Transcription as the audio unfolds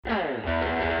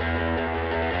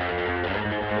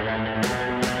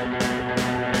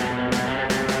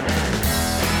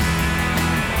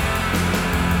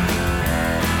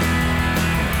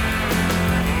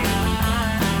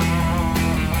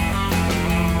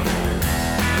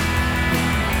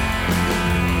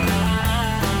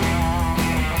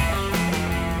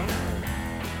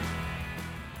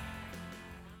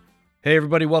Hey,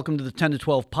 everybody, welcome to the 10 to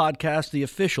 12 podcast, the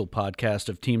official podcast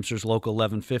of Teamsters Local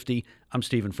 1150. I'm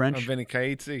Stephen French. I'm Vinny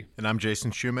Caizzi. And I'm Jason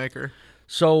Shoemaker.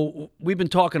 So, we've been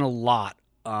talking a lot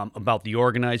about the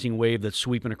organizing wave that's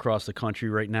sweeping across the country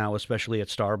right now, especially at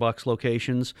Starbucks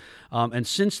locations. And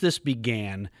since this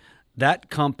began,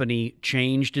 that company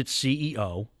changed its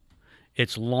CEO.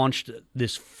 It's launched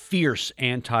this fierce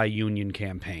anti-union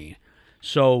campaign.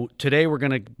 So today we're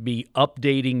going to be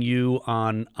updating you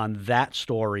on that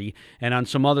story and on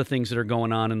some other things that are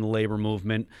going on in the labor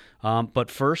movement. But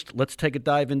first, let's take a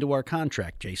dive into our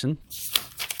contract, Jason.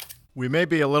 We may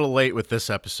be a little late with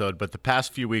this episode, but the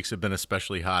past few weeks have been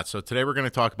especially hot. So today we're going to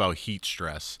talk about heat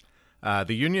stress.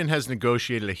 The union has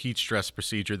negotiated a heat stress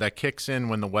procedure that kicks in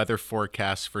when the weather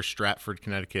forecast for Stratford,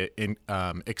 Connecticut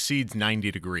exceeds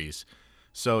 90 degrees.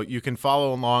 So you can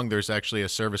follow along. There's actually a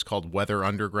service called Weather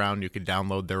Underground. You can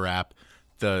download their app.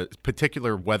 The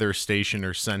particular weather station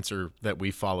or sensor that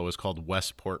we follow is called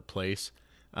Westport Place.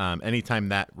 Anytime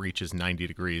that reaches 90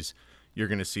 degrees, you're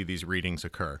going to see these readings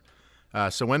occur.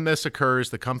 So when this occurs,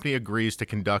 the company agrees to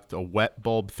conduct a wet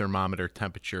bulb thermometer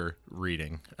temperature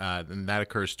reading. And that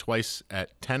occurs twice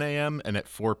at 10 a.m. and at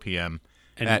 4 p.m.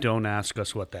 And don't ask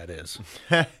us what that is.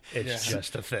 It's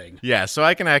just a thing. Yeah, so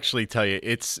I can actually tell you,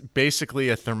 it's basically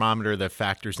a thermometer that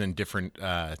factors in different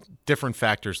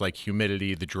factors like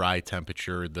humidity, the dry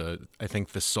temperature, I think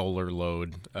the solar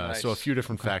load. Nice. So a few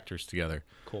different factors together.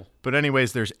 Cool. But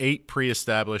anyways, there's 8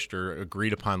 pre-established or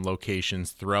agreed upon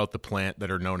locations throughout the plant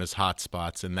that are known as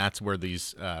hotspots, and that's where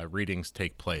these readings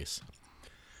take place.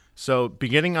 So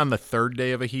beginning on the third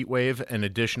day of a heat wave, an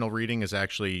additional reading is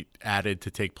actually added to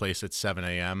take place at 7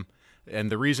 a.m. And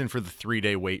the reason for the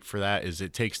 3-day wait for that is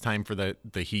it takes time for the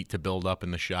heat to build up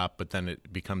in the shop, but then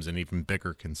it becomes an even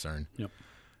bigger concern.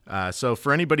 Yep. So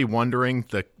for anybody wondering,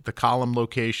 the column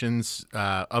locations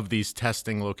of these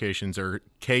testing locations are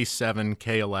K7,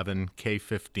 K11,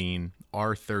 K15,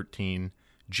 R13,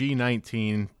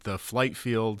 G19, the flight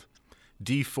field,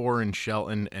 D4 in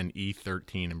Shelton, and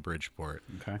E13 in Bridgeport.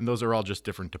 Okay. And those are all just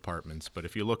different departments. But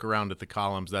if you look around at the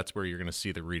columns, that's where you're going to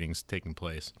see the readings taking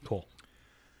place. Cool.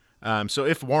 So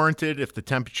if warranted, if the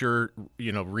temperature,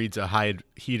 reads a high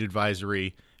heat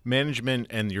advisory, management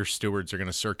and your stewards are going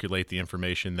to circulate the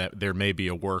information that there may be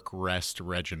a work-rest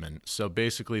regimen. So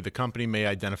basically, the company may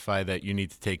identify that you need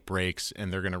to take breaks,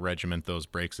 and they're going to regiment those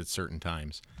breaks at certain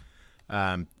times.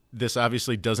 This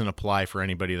obviously doesn't apply for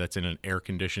anybody that's in an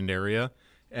air-conditioned area,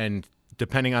 and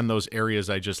depending on those areas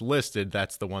I just listed,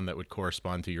 that's the one that would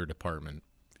correspond to your department.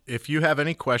 If you have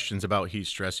any questions about heat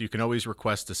stress, you can always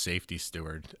request a safety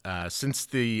steward. Since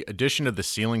the addition of the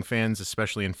ceiling fans,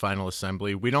 especially in final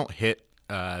assembly, we don't hit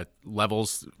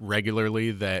levels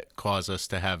regularly that cause us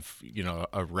to have,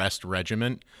 a rest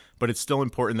regimen, but it's still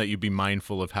important that you be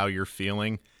mindful of how you're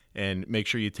feeling and make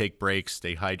sure you take breaks,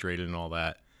 stay hydrated, and all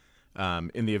that.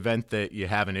 In the event that you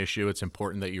have an issue, it's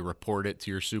important that you report it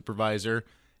to your supervisor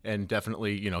and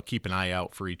definitely, keep an eye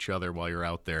out for each other while you're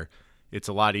out there. It's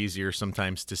a lot easier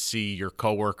sometimes to see your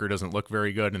coworker doesn't look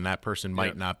very good and that person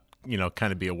might not,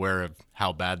 kind of be aware of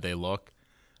how bad they look.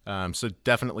 So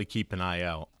definitely keep an eye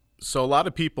out. So a lot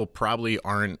of people probably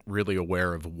aren't really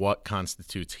aware of what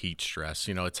constitutes heat stress.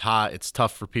 It's hot, it's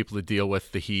tough for people to deal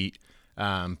with the heat.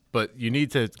 But you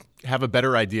need to have a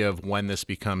better idea of when this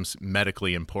becomes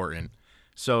medically important.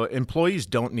 So employees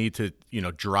don't need to,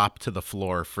 drop to the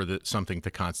floor for something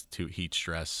to constitute heat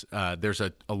stress. There's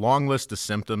a long list of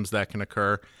symptoms that can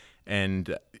occur.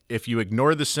 And if you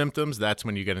ignore the symptoms, that's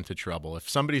when you get into trouble. If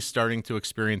somebody's starting to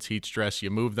experience heat stress,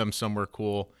 you move them somewhere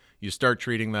cool, you start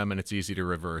treating them, and it's easy to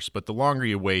reverse. But the longer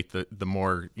you wait, the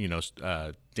more,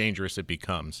 dangerous it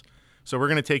becomes. So we're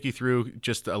going to take you through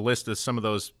just a list of some of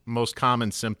those most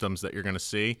common symptoms that you're going to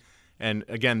see. And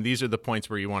again, these are the points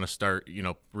where you want to start,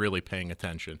 really paying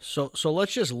attention. So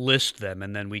let's just list them,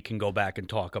 and then we can go back and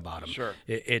talk about them. Sure.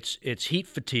 It's heat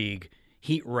fatigue,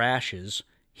 heat rashes,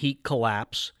 heat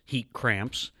collapse, heat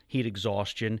cramps, heat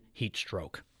exhaustion, heat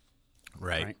stroke.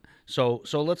 Right. So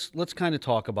let's kind of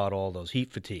talk about all those.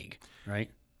 Heat fatigue, right?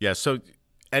 Yeah. So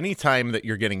anytime that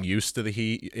you're getting used to the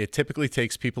heat, it typically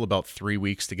takes people about 3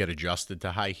 weeks to get adjusted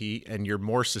to high heat, and you're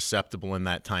more susceptible in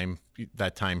that time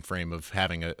frame of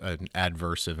having an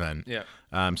adverse event. Yeah.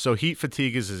 So heat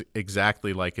fatigue is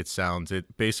exactly like it sounds.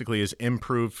 It basically is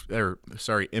impaired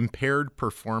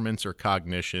performance or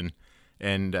cognition,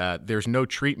 and there's no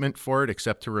treatment for it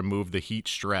except to remove the heat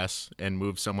stress and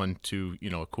move someone to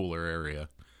a cooler area.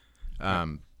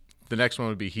 The next one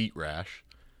would be heat rash,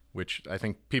 which I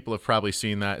think people have probably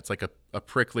seen that. It's like a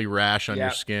prickly rash on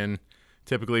your skin,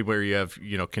 typically where you have,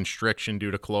 constriction due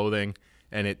to clothing,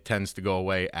 and it tends to go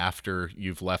away after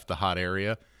you've left the hot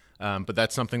area. But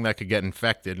that's something that could get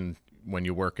infected, and when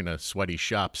you work in a sweaty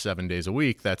shop 7 days a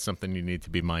week, that's something you need to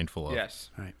be mindful of.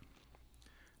 Yes. Right.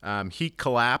 Heat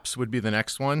collapse would be the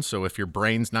next one. So if your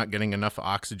brain's not getting enough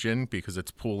oxygen because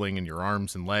it's pooling in your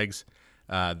arms and legs,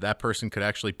 that person could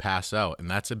actually pass out. And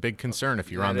that's a big concern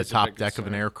if you're That on the is a top big deck of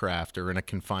an concern. aircraft or in a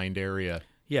confined area.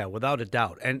 Yeah, without a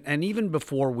doubt. And even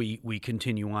before we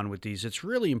continue on with these, it's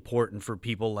really important for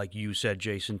people like you said,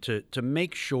 Jason, to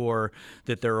make sure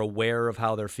that they're aware of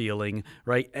how they're feeling,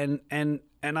 right?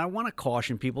 And I want to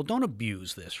caution people, don't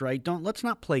abuse this, right? Let's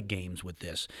not play games with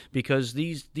this, because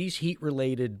these heat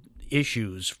related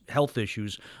issues, health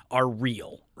issues, are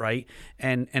real, right?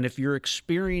 And if you're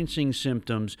experiencing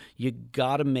symptoms, you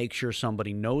got to make sure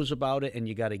somebody knows about it, and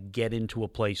you got to get into a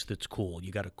place that's cool.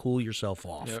 You got to cool yourself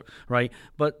off, Yep. right?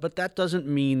 But that doesn't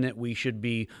mean that we should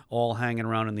be all hanging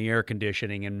around in the air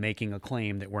conditioning and making a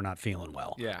claim that we're not feeling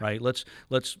well, Yeah. right? Let's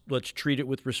treat it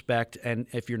with respect, and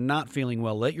if you're not feeling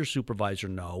well, let your supervisor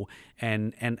know,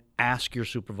 and ask your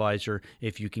supervisor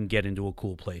if you can get into a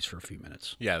cool place for a few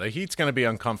minutes. Yeah, the heat's going to be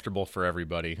uncomfortable for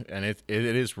everybody, and it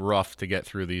is rough to get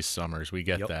through these summers. We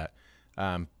get Yep. that.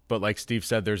 But like Steve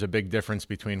said, there's a big difference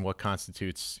between what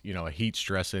constitutes, a heat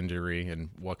stress injury and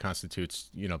what constitutes,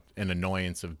 an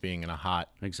annoyance of being in a hot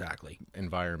Exactly.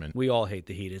 environment. We all hate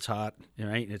the heat. It's hot,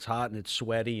 right? It's hot and it's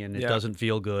sweaty and it Yeah. doesn't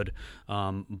feel good.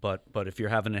 But if you're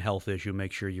having a health issue,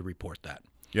 make sure you report that.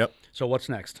 Yep. So what's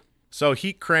next? So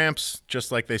heat cramps,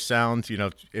 just like they sound,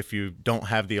 if you don't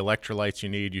have the electrolytes you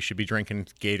need, you should be drinking.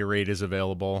 Gatorade is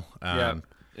available.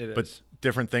 It But is.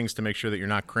 different things to make sure that you're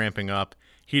not cramping up.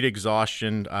 Heat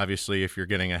exhaustion, obviously, if you're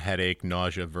getting a headache,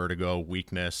 nausea, vertigo,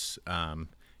 weakness.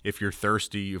 If you're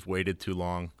thirsty, you've waited too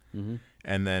long.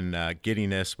 And then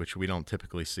giddiness, which we don't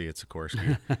typically see at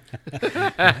Sikorsky.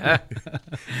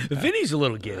 Vinny's a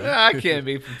little giddy. I can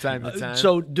be from time to time.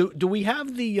 So do we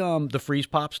have the freeze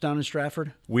pops down in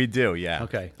Stratford? We do, yeah.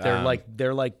 Okay, they're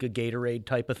like a Gatorade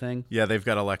type of thing. Yeah, they've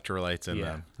got electrolytes in Yeah,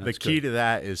 them. The that's key good. to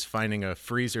that is finding a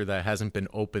freezer that hasn't been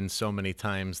opened so many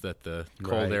times that the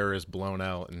cold Right. air is blown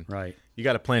out. And Right. you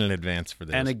got to plan in advance for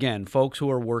this. And again, folks who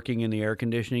are working in the air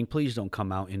conditioning, please don't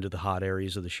come out into the hot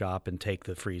areas of the shop and take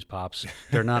the freeze pops.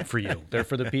 They're not for you. They're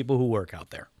for the people who work out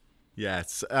there.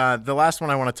 Yes. The last one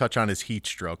I want to touch on is heat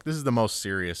stroke. This is the most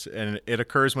serious, and it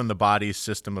occurs when the body's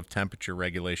system of temperature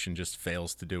regulation just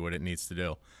fails to do what it needs to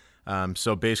do.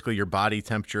 So basically, your body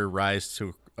temperature rises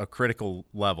to a critical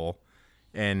level,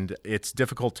 and it's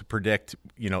difficult to predict,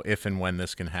 if and when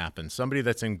this can happen. Somebody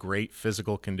that's in great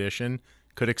physical condition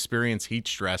could experience heat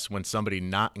stress when somebody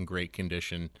not in great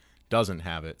condition doesn't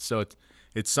have it. So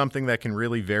it's something that can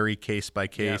really vary case by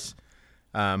case.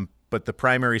 But the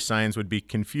primary signs would be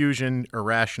confusion,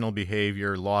 irrational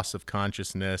behavior, loss of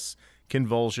consciousness,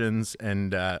 convulsions,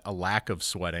 and a lack of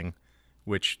sweating,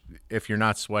 which if you're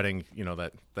not sweating,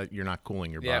 that you're not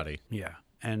cooling your Yeah. body. Yeah.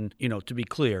 And, to be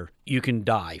clear, you can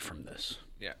die from this.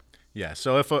 Yeah. Yeah,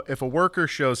 so if a worker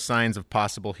shows signs of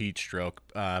possible heat stroke,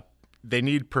 they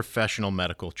need professional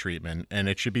medical treatment, and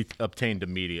it should be obtained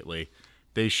immediately.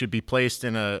 They should be placed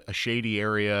in a shady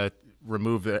area,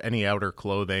 remove any outer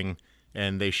clothing,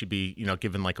 and they should be,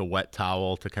 given like a wet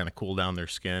towel to kind of cool down their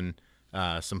skin,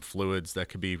 some fluids that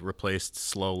could be replaced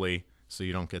slowly so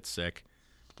you don't get sick,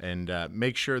 and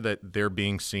make sure that they're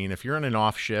being seen. If you're in an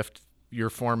off shift, your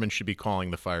foreman should be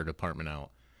calling the fire department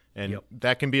out. And Yep.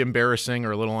 that can be embarrassing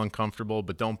or a little uncomfortable,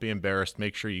 but don't be embarrassed.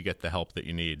 Make sure you get the help that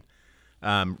you need.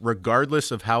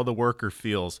 Regardless of how the worker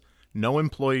feels, no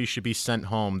employee should be sent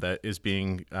home that is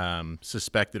being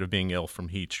suspected of being ill from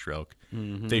heat stroke.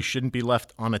 They shouldn't be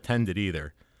left unattended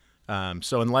either.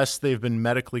 So unless they've been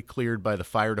medically cleared by the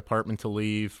fire department to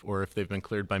leave, or if they've been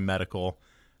cleared by medical,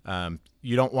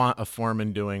 you don't want a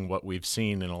foreman doing what we've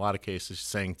seen in a lot of cases,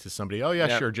 saying to somebody, oh, yeah,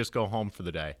 Yep. sure, just go home for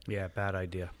the day. Yeah, bad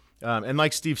idea. And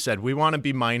like Steve said, we want to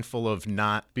be mindful of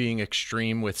not being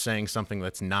extreme with saying something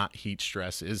that's not heat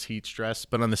stress is heat stress.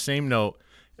 But on the same note,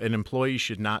 an employee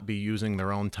should not be using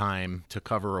their own time to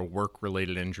cover a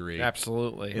work-related injury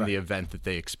Absolutely. in the event that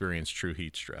they experience true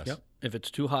heat stress. Yep. If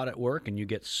it's too hot at work and you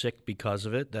get sick because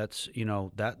of it, that's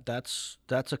that's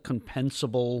a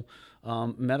compensable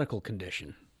medical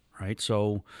condition, right?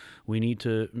 So we need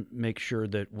to make sure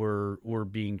that we're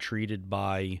being treated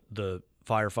by the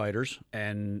firefighters,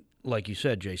 and like you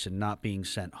said, Jason, not being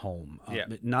sent home. Yeah.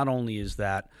 Not only is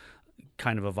that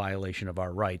kind of a violation of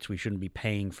our rights, we shouldn't be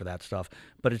paying for that stuff,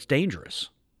 but it's dangerous,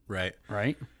 Right.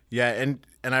 right? Yeah, and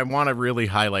I want to really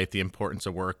highlight the importance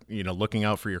of work, looking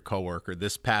out for your coworker.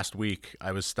 This past week,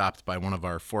 I was stopped by one of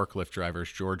our forklift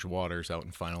drivers, George Waters, out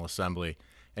in Final Assembly,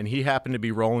 and he happened to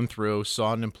be rolling through,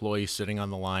 saw an employee sitting on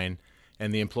the line,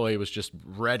 and the employee was just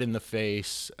red in the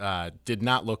face, did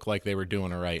not look like they were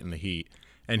doing it right in the heat.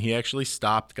 And he actually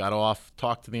stopped, got off,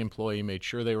 talked to the employee, made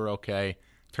sure they were okay.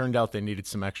 Turned out they needed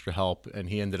some extra help, and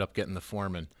he ended up getting the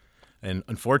foreman. And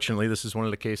unfortunately, this is one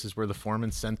of the cases where the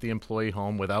foreman sent the employee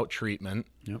home without treatment.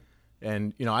 Yep.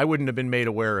 And, I wouldn't have been made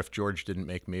aware if George didn't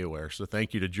make me aware. So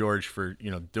thank you to George for,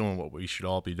 doing what we should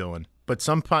all be doing. But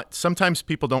sometimes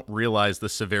people don't realize the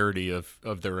severity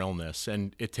of their illness.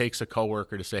 And it takes a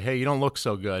coworker to say, hey, you don't look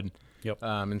so good. Yep.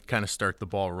 And kind of start the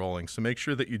ball rolling. So make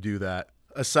sure that you do that.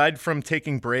 Aside from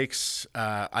taking breaks,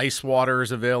 ice water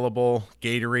is available.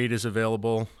 Gatorade is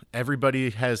available.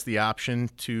 Everybody has the option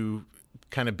to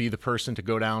kind of be the person to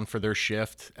go down for their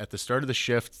shift. At the start of the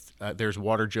shift, there's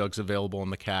water jugs available in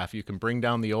the CAF. You can bring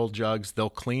down the old jugs. They'll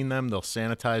clean them. They'll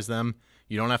sanitize them.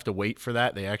 You don't have to wait for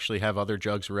that. They actually have other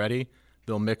jugs ready.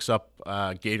 They'll mix up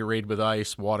Gatorade with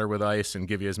ice, water with ice, and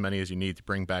give you as many as you need to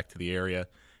bring back to the area.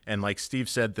 And like Steve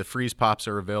said, the freeze pops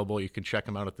are available. You can check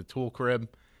them out at the tool crib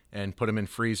and put them in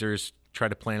freezers. Try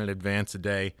to plan in advance a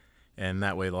day, and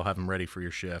that way they'll have them ready for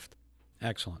your shift.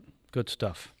 Excellent. Good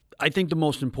stuff. I think the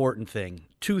most important thing,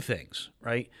 two things,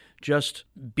 right? Just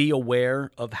be aware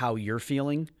of how you're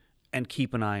feeling and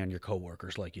keep an eye on your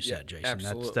coworkers, like you said, Jason.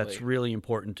 Absolutely. That's really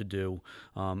important to do.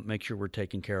 Make sure we're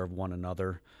taking care of one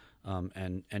another,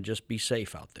 and just be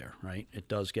safe out there, right? It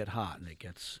does get hot and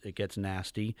it gets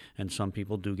nasty, and some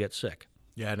people do get sick.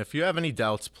 Yeah, and if you have any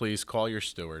doubts, please call your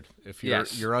steward. If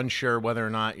you're unsure whether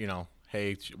or not,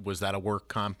 hey, was that a work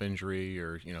comp injury,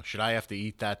 or should I have to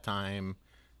eat that time?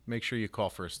 Make sure you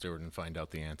call for a steward and find out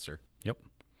the answer. Yep.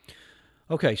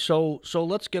 Okay, so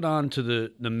let's get on to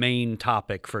the main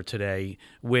topic for today,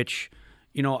 which,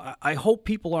 I hope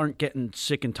people aren't getting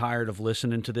sick and tired of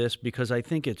listening to this, because I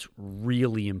think it's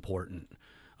really important.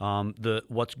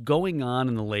 What's going on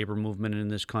in the labor movement in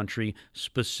this country,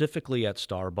 specifically at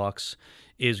Starbucks,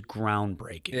 is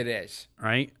groundbreaking. It is.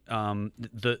 Right?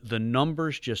 The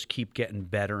numbers just keep getting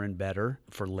better and better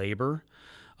for labor.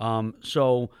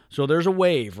 So there's a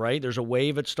wave, right? There's a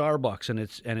wave at Starbucks,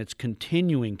 and it's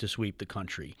continuing to sweep the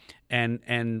country,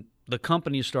 and the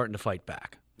company is starting to fight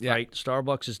back. Yeah. Right?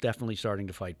 Starbucks is definitely starting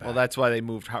to fight back. Well, that's why they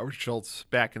moved Howard Schultz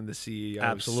back into the CEO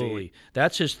Absolutely. seat.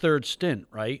 That's his third stint,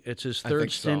 right? It's his third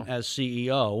think stint so. as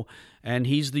CEO, and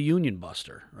he's the union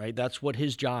buster, right? That's what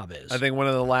his job is. I think one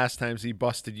of the last times he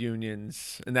busted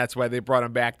unions, and that's why they brought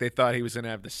him back. They thought he was going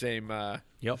to have the same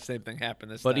same thing happen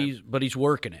this time. But he's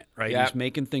working it, right? Yep. He's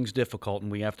making things difficult,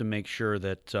 and we have to make sure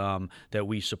that that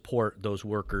we support those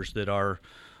workers that are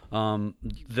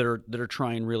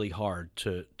trying really hard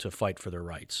to fight for their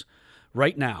rights.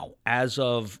 Right now, as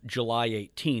of July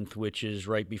 18th, which is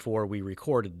right before we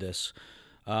recorded this,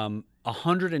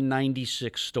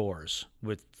 196 stores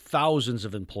with thousands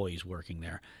of employees working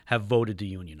there have voted to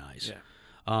unionize.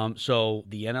 Yeah. So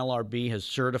the NLRB has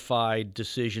certified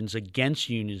decisions against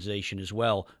unionization as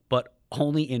well, but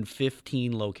only in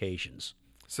 15 locations.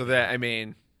 So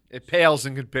it pales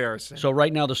in comparison. So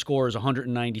right now the score is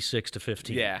 196 to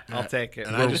 15. Yeah, I'll take it.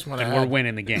 And I just want to We're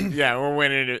winning the game. Yeah, we're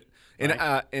winning it.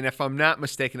 And if I'm not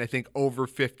mistaken, I think over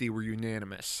 50 were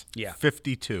unanimous. Yeah.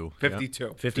 52.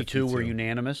 52. 52 were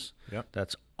unanimous. Yep.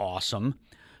 That's awesome.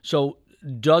 So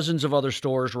dozens of other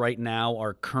stores right now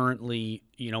are currently,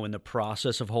 in the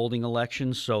process of holding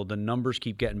elections, so the numbers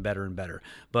keep getting better and better.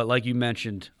 But like you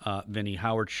mentioned, Vinny,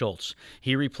 Howard Schultz,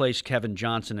 he replaced Kevin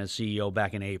Johnson as CEO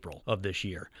back in April of this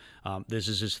year. This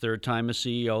is his third time as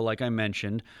CEO, like I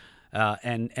mentioned.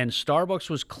 And Starbucks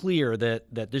was clear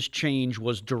that this change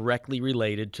was directly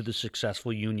related to the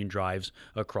successful union drives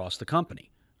across the company,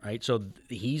 right? So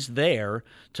he's there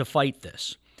to fight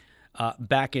this.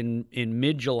 Back in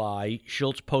mid-July,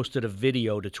 Schultz posted a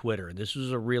video to Twitter. This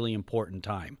was a really important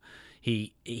time.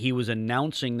 He was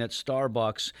announcing that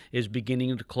Starbucks is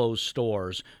beginning to close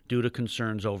stores due to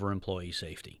concerns over employee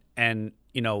safety. And,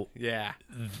 Yeah.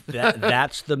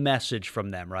 that's the message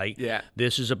from them, right? Yeah.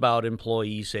 This is about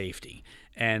employee safety.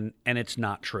 And it's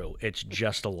not true. It's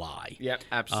just a lie. Yep,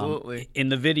 absolutely. In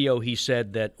the video, he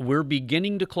said that we're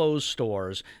beginning to close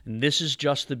stores, and this is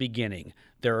just the beginning.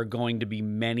 There are going to be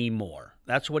many more.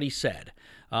 That's what he said.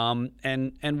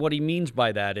 And what he means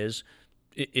by that is,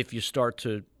 if you start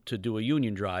to do a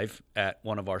union drive at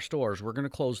one of our stores, we're going to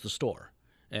close the store.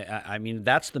 I mean,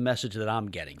 that's the message that I'm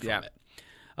getting from it.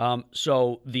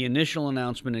 So the initial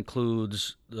announcement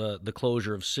includes the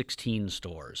closure of 16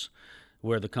 stores,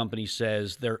 where the company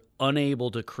says they're unable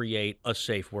to create a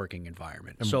safe working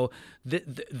environment. So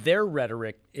their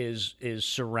rhetoric is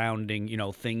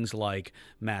surrounding, things like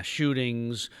mass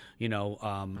shootings,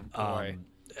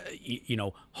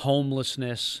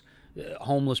 homelessness,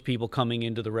 homeless people coming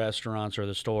into the restaurants or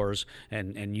the stores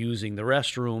and using the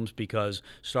restrooms, because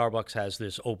Starbucks has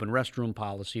this open restroom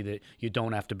policy that you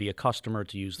don't have to be a customer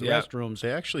to use the restrooms.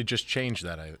 They actually just changed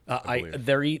that, I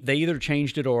believe. They either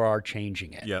changed it or are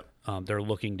changing it. Yep. They're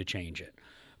looking to change it.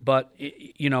 But,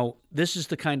 this is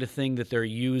the kind of thing that they're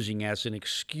using as an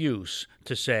excuse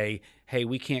to say, hey,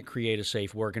 we can't create a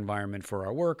safe work environment for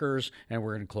our workers, and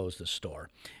we're going to close the store.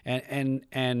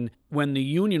 And when the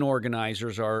union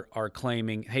organizers are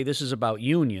claiming, hey, this is about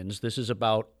unions, this is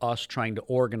about us trying to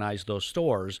organize those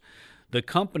stores, the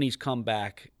company's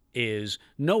comeback is,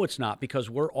 no, it's not, because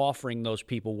we're offering those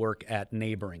people work at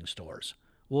neighboring stores.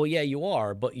 Well, yeah, you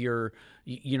are, but you're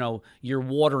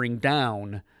watering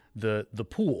down the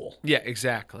pool. Yeah,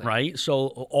 exactly. Right? So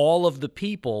all of the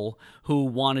people who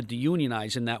wanted to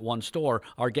unionize in that one store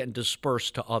are getting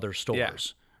dispersed to other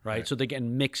stores. Right? So they're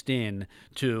getting mixed in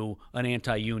to an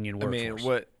anti-union workforce. I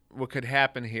mean, what could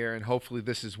happen here, and hopefully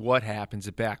this is what happens,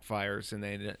 it backfires and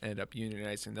they end up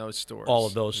unionizing those stores. All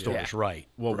of those stores, right.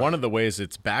 Well, one of the ways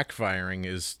it's backfiring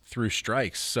is through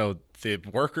strikes. So the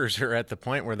workers are at the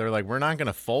point where they're like, we're not going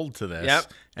to fold to this.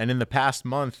 Yep. And in the past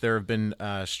month, there have been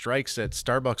strikes at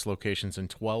Starbucks locations in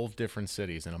 12 different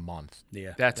cities in a month.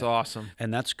 Yeah. That's awesome.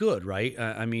 And that's good, right?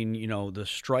 I mean, the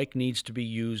strike needs to be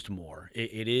used more.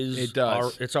 It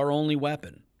does. It's our only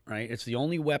weapon. Right? It's the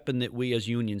only weapon that we as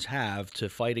unions have to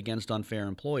fight against unfair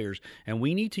employers, and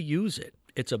we need to use it.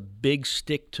 It's a big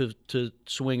stick to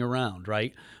swing around,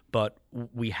 right? But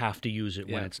we have to use it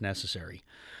when it's necessary.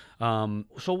 So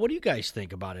what do you guys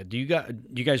think about it? Do you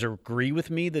guys agree with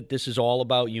me that this is all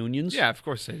about unions? Yeah, of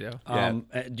course they do.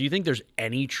 Do you think there's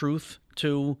any truth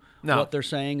to what they're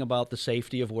saying about the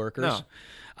safety of workers? No.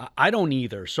 I don't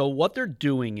either. So what they're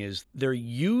doing is they're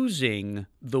using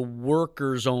the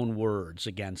workers' own words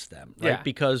against them, right? Yeah.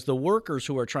 Because the workers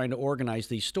who are trying to organize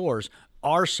these stores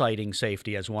are citing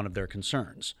safety as one of their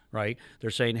concerns, right?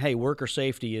 They're saying, hey, worker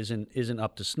safety isn't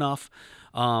up to snuff,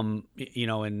 and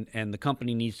the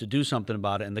company needs to do something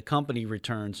about it. And the company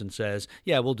returns and says,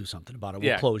 yeah, we'll do something about it.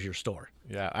 We'll close your store.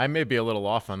 Yeah, I may be a little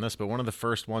off on this, but one of the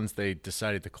first ones they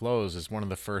decided to close is one of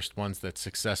the first ones that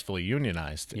successfully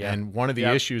unionized. Yeah. And one of the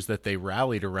issues that they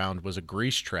rallied around was a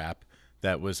grease trap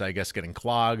that was, I guess, getting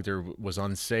clogged or was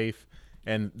unsafe.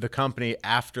 And the company,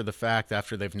 after the fact,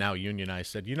 after they've now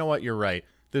unionized, said, you know what, you're right.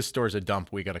 This store's a dump.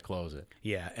 We got to close it.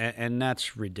 Yeah, and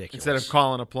that's ridiculous. Instead of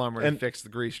calling a plumber to fix the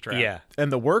grease trap. Yeah. And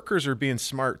the workers are being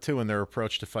smart, too, in their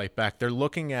approach to fight back. They're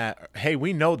looking at, hey,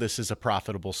 we know this is a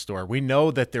profitable store. We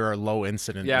know that there are low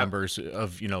incident numbers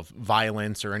of,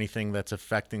 violence or anything that's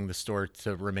affecting the store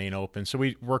to remain open. So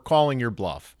we're calling your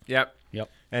bluff. Yep.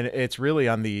 And it's really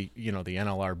on the, the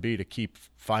NLRB to keep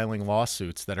filing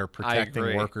lawsuits that are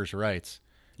protecting workers' rights.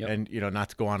 Yep. And, not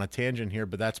to go on a tangent here,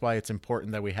 but that's why it's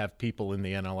important that we have people in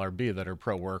the NLRB that are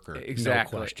pro-worker.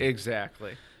 Exactly. No question.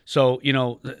 Exactly. So,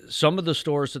 some of the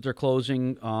stores that they're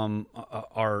closing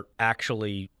are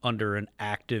actually under an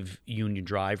active union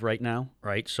drive right now,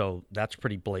 right? So that's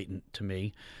pretty blatant to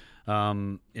me.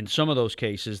 In some of those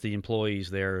cases, the employees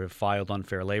there have filed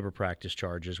unfair labor practice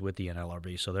charges with the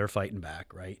NLRB, so they're fighting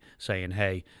back, right? Saying,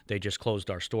 hey, they just closed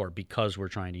our store because we're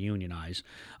trying to unionize.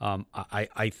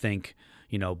 I think,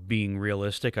 being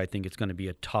realistic, I think it's going to be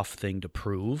a tough thing to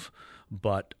prove,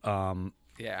 but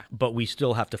we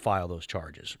still have to file those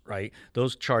charges, right?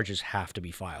 Those charges have to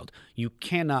be filed. You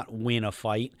cannot win a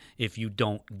fight if you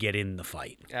don't get in the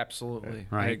fight. Absolutely.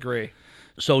 Right? I agree.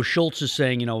 So Schultz is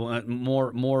saying,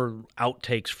 more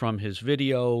outtakes from his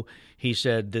video. He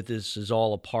said that this is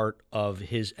all a part of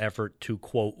his effort to,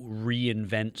 quote,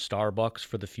 reinvent Starbucks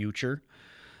for the future.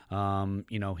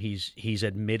 He's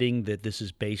admitting that this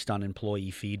is based on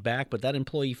employee feedback, but that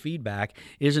employee feedback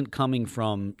isn't coming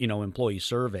from, employee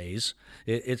surveys.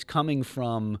 It's coming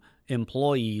from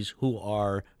employees who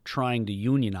are trying to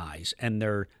unionize, and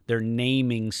they're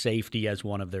naming safety as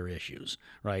one of their issues,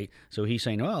 right? So he's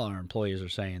saying, well, our employees are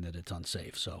saying that it's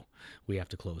unsafe, so we have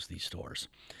to close these stores.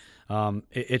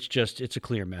 It's a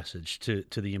clear message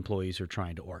to the employees who are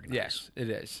trying to organize. Yes, it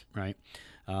is. Right.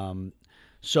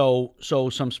 So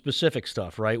some specific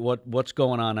stuff, right? What's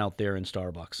going on out there in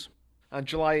Starbucks? On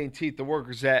July 18th, the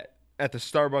workers at the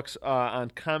Starbucks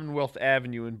on Commonwealth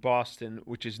Avenue in Boston,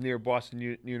 which is near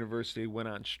Boston University, went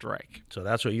on strike. So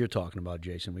that's what you're talking about,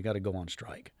 Jason. We got to go on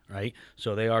strike, right?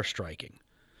 So they are striking.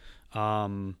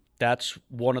 That's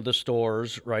one of the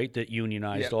stores, right, that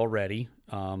unionized already.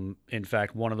 In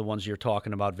fact, one of the ones you're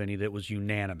talking about, Vinny, that was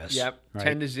unanimous. Yep, right?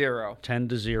 10-0.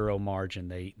 10-0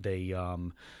 margin.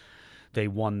 They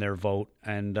won their vote,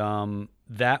 and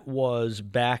that was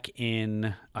back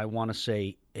in, I want to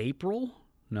say, April.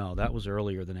 No, that was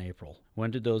earlier than April. When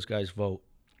did those guys vote?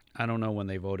 I don't know when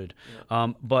they voted.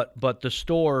 But the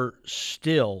store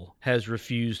still has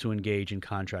refused to engage in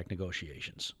contract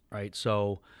negotiations, right?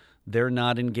 So they're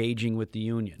not engaging with the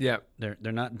union. Yeah. They're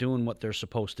not doing what they're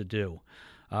supposed to do.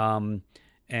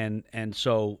 And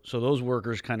so those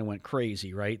workers kind of went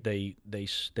crazy, right? They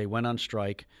went on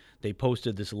strike. They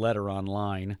posted this letter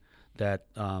online that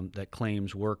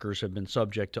claims workers have been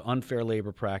subject to unfair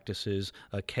labor practices,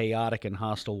 a chaotic and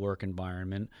hostile work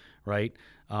environment, right?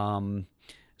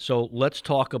 So let's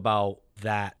talk about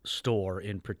that store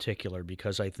in particular,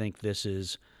 because I think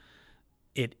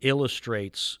it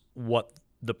illustrates what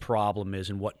the problem is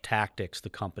and what tactics the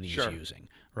company is using,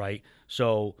 right?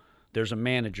 So there's a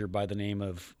manager by the name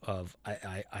of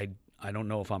I don't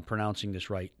know if I'm pronouncing this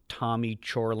right, Tommy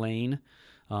Chorlane.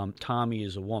 Tommy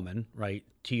is a woman, right?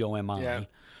 Tomi. Yeah.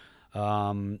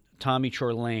 Tommy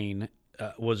Chorlane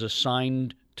was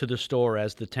assigned to the store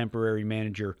as the temporary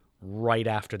manager right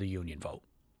after the union vote,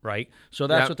 right? So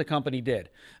that's what the company did.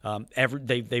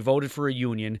 They voted for a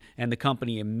union, and the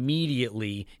company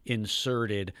immediately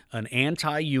inserted an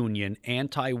anti-union,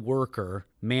 anti-worker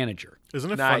manager. Isn't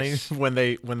it Nice.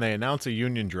 funny when they announce a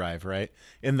union drive, right?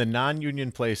 In the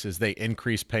non-union places, they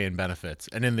increase pay and benefits,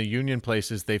 and in the union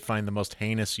places, they find the most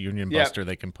heinous union buster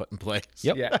they can put in place.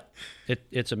 Yep. Yeah.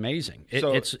 It's amazing.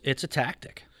 So- It's a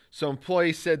tactic. So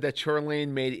employees said that Chorlane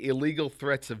made illegal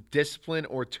threats of discipline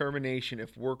or termination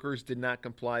if workers did not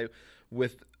comply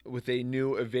with a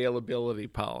new availability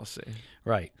policy.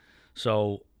 Right.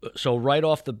 So right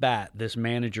off the bat, this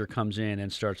manager comes in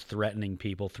and starts threatening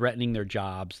people, threatening their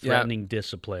jobs, threatening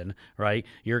discipline, right?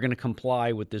 You're going to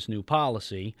comply with this new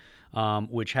policy,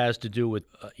 which has to do with,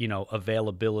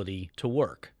 availability to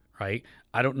work, right?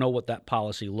 I don't know what that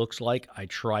policy looks like. I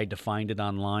tried to find it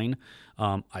online.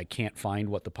 I can't find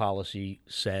what the policy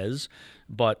says,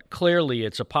 but clearly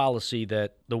it's a policy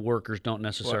that the workers don't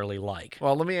necessarily like.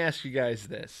 Well, let me ask you guys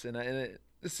this,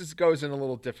 this goes in a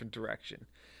little different direction.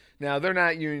 Now, they're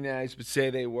not unionized, but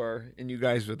say they were, and you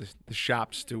guys were the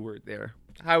shop steward there.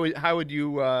 How would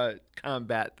you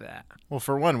combat that? Well,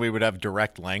 for one, we would have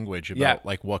direct language about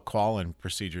like what call-in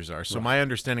procedures are. So my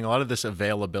understanding, a lot of this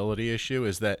availability issue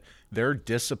is that they're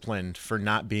disciplined for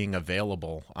not being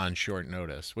available on short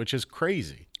notice, which is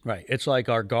crazy. Right. It's like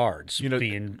our guards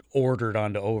being ordered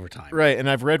onto overtime. Right, and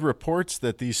I've read reports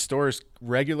that these stores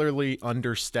regularly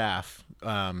understaff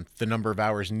the number of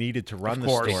hours needed to run the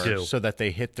store so that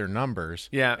they hit their numbers.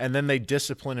 Yeah. And then they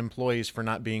discipline employees for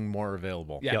not being more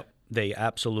available. Yeah. Yep. They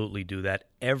absolutely do that.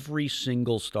 Every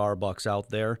single Starbucks out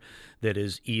there that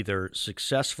is either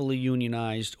successfully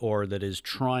unionized or that is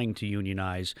trying to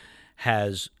unionize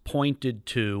has pointed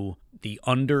to the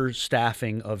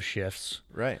understaffing of shifts.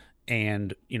 Right.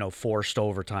 And, forced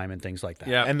overtime and things like that.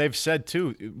 Yeah. And they've said,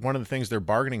 too, one of the things they're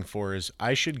bargaining for is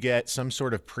I should get some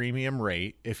sort of premium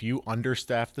rate if you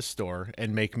understaff the store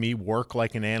and make me work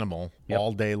like an animal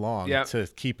all day long to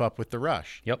keep up with the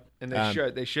rush. Yep. And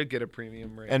they should get a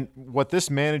premium rate. And what this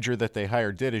manager that they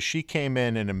hired did is she came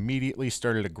in and immediately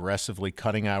started aggressively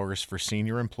cutting hours for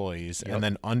senior employees and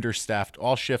then understaffed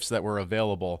all shifts that were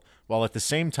available, while at the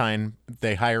same time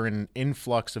they hire an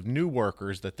influx of new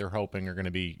workers that they're hoping are going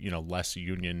to be, less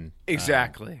union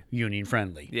Exactly. Union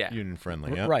friendly. Yeah. union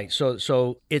friendly. Yeah. Right.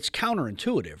 So it's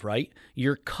counterintuitive, right?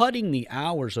 You're cutting the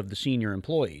hours of the senior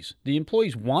employees. The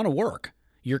employees want to work.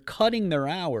 You're cutting their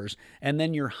hours, and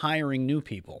then you're hiring new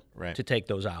people to take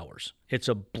those hours. It's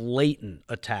a blatant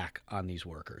attack on these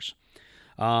workers.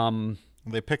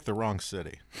 They picked the wrong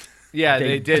city. Yeah, They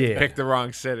they did did. pick the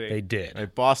wrong city. They did.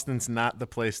 Right, Boston's not the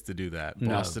place to do that.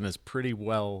 No. Boston is pretty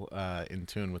well in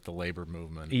tune with the labor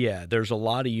movement. Yeah, there's a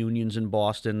lot of unions in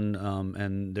Boston,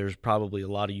 and there's probably a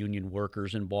lot of union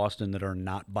workers in Boston that are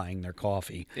not buying their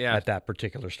coffee at that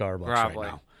particular Starbucks right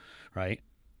now, right?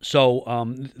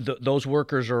 So those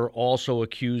workers are also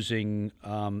accusing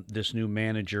this new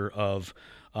manager of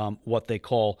what they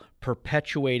call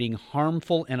perpetuating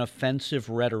harmful and offensive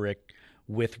rhetoric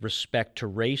with respect to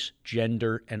race,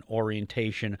 gender, and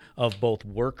orientation of both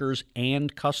workers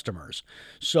and customers.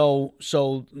 So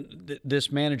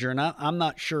this manager, and I'm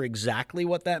not sure exactly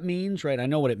what that means, right? I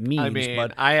know what it means,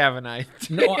 but I have an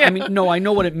idea. no, I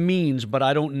know what it means, but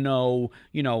I don't know.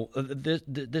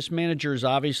 This manager is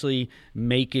obviously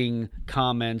making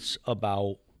comments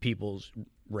about people's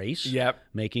race. Yep.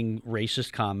 Making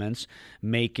racist comments,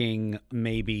 making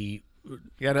maybe You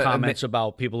got comments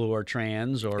about people who are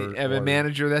trans or have a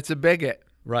manager that's a bigot.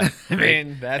 right. I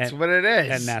mean, that's what it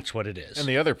is. And that's what it is. And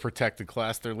the other protected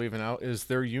class they're leaving out is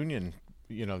their union,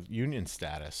 union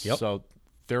status. Yep. So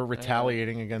They're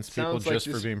retaliating against people sounds like just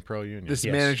for this- being pro-union. This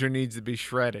Yes. manager needs to be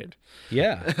shredded.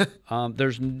 Yeah,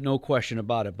 there's no question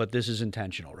about it. But this is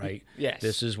intentional, right? Yes.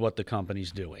 This is what the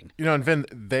company's doing. You know, and Vin,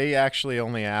 they actually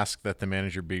only ask that the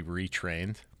manager be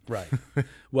retrained. Right.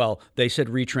 Well, they said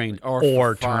retrained Or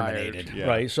or fired. terminated. Yeah.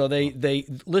 Right. So they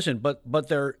listen, but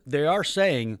they are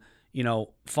saying, you know,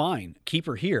 fine, keep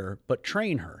her here, but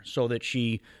train her so that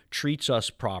she treats us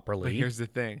properly. But here's the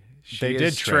thing. She They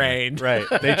is did train. trained.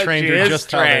 Right. They trained She her is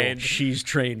just how they- trained. She's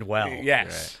trained well.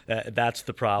 Yes. That's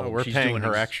the problem. Oh, we're She's paying doing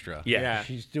her extra. Yeah, Yeah.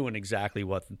 she's doing exactly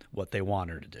what they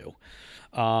want her to do.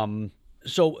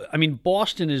 So, I mean,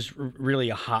 Boston is really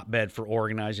a hotbed for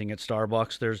organizing at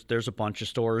Starbucks. There's a bunch of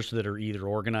stores that are either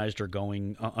organized or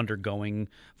undergoing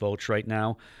votes right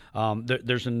now.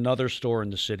 There's another store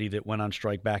in the city that went on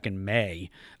strike back in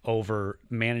May over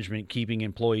management keeping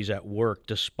employees at work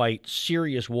despite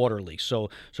serious water leaks. So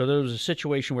there was a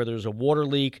situation where there was a water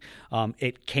leak.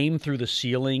 It came through the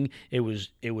ceiling. It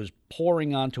was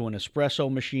pouring onto an espresso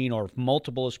machine or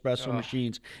multiple espresso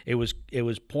machines. It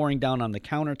was pouring down on the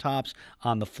countertops,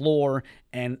 on the floor,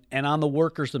 and on the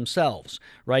workers themselves,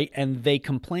 right? And they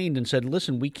complained and said,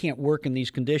 "Listen, we can't work in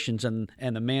these conditions." And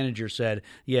the manager said,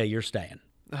 "Yeah, you're staying.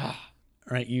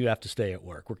 Right? You have to stay at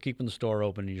work. We're keeping the store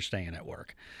open, and you're staying at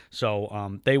work."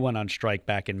 So they went on strike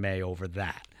back in May over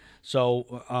that.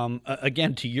 So,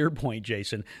 again, to your point,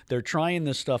 Jason, they're trying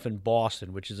this stuff in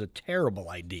Boston, which is a terrible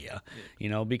idea, you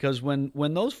know, because when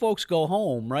those folks go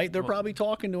home, right, they're probably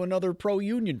talking to another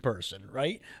pro-union person,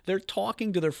 right? They're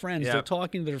talking to their friends, Yeah. they're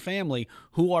talking to their family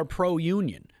who are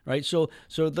pro-union, right? So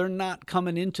they're not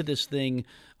coming into this thing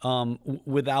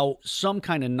without some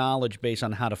kind of knowledge base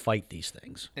on how to fight these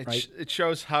things, right? It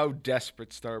shows how desperate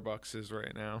Starbucks is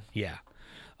right now. Yeah.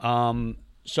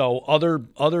 So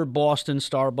other Boston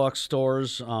Starbucks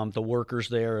stores, the workers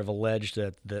there have alleged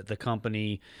that the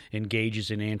company engages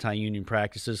in anti-union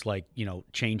practices like, you know,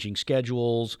 changing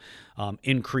schedules,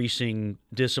 increasing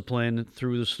discipline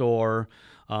through the store,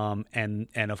 and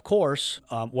of course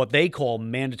what they call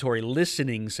mandatory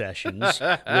listening sessions,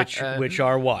 which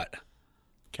are what?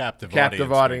 Captive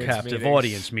Captive audience. audience. Captive meetings.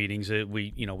 audience meetings.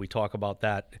 We talk about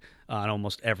that on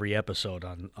almost every episode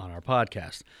on our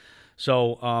podcast.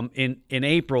 So in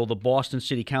April, the Boston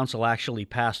City Council actually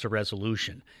passed a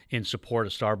resolution in support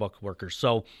of Starbucks workers.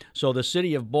 So the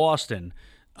city of Boston,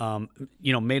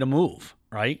 made a move,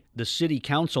 right? The city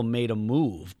council made a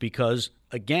move because,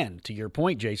 again, to your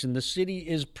point, Jason, the city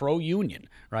is pro-union,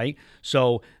 right?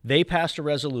 So they passed a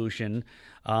resolution,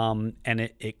 and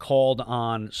it called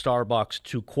on Starbucks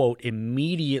to, quote,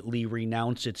 immediately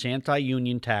renounce its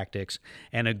anti-union tactics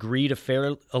and agree to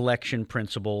fair election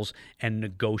principles and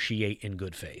negotiate in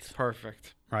good faith,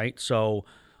 Perfect. right? So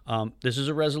this is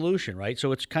a resolution, right?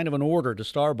 So it's kind of an order to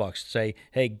Starbucks to say,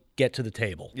 hey, get to the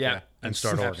table. Yeah. And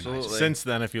start Absolutely. organizing. Since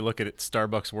then, if you look at it,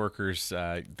 Starbucks workers,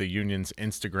 the union's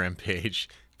Instagram page,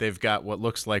 they've got what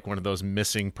looks like one of those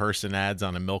missing person ads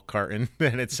on a milk carton,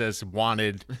 and it says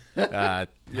 "Wanted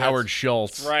Howard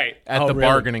Schultz" right. at Oh, the really?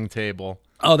 bargaining table.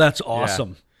 Oh, that's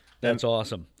awesome. That's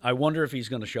awesome. I wonder if he's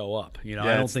going to show up. You know, Yeah,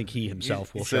 I don't it's- think he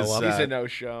himself will he show says, up. He's a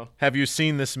no-show. Have you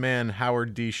seen this man,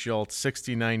 Howard D. Schultz,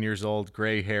 69 years old,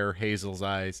 gray hair, hazel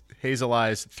eyes,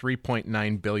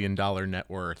 $3.9 billion net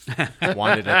worth,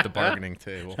 wanted at the bargaining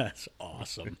table. That's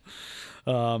awesome.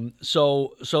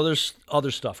 So there's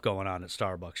other stuff going on at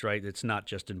Starbucks, right? It's not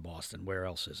just in Boston. Where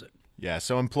else is it? Yeah,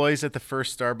 so employees at the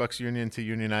first Starbucks union to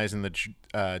unionize in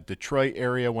the Detroit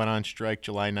area went on strike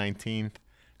July 19th.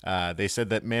 They said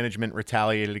that management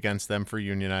retaliated against them for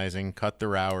unionizing, cut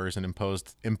their hours, and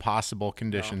imposed impossible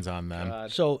conditions on them.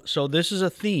 So this is a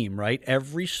theme, right?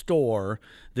 Every store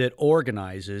that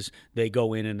organizes, they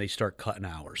go in and they start cutting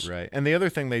hours. Right. And the other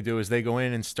thing they do is they go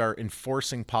in and start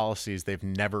enforcing policies they've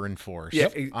never enforced Yeah,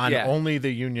 on yeah. only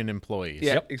the union employees.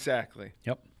 Yeah, exactly.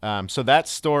 Yep. So that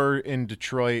store in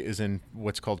Detroit is in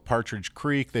what's called Partridge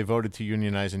Creek. They voted to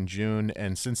unionize in June,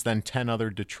 and since then, 10 other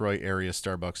Detroit area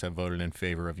Starbucks have voted in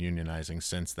favor of unionizing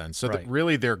since then. So Right.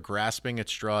 really, they're grasping at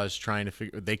straws, trying to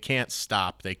figure. They can't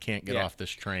stop. They can't get Yeah. off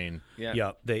this train. Yeah.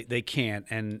 Yeah, they can't,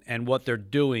 and what they're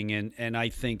doing, and I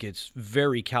think it's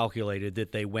very calculated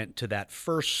that they went to that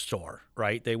first store,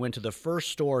 right? They went to the first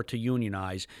store to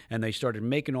unionize, and they started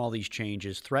making all these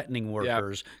changes, threatening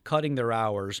workers, cutting their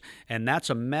hours, and that's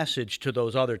a message to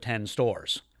those other 10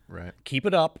 stores. Right. Keep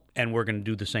it up, and we're going to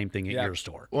do the same thing at Yeah. your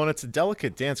store. Well, and it's a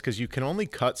delicate dance because you can only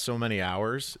cut so many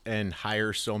hours and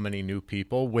hire so many new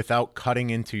people without cutting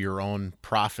into your own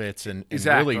profits and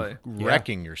Exactly. really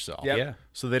wrecking yourself. Yep. Yeah.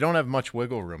 So they don't have much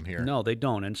wiggle room here. No, they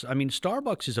don't. And I mean,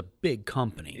 Starbucks is a big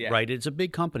company, Yeah. right? It's a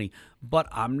big company, but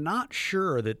I'm not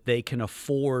sure that they can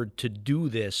afford to do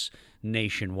this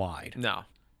nationwide, No.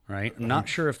 right? I'm not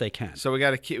sure if they can. So we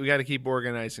got to keep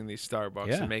organizing these Starbucks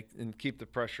Yeah. and keep the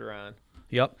pressure on.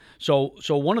 Yep. So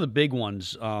one of the big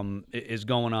ones is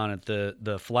going on at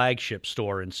the flagship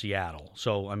store in Seattle.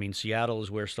 So I mean, Seattle is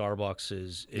where Starbucks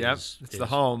is. Yep. It's the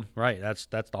home. Right. That's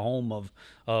the home of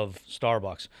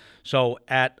Starbucks. So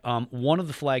at one of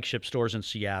the flagship stores in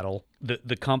Seattle,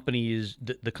 the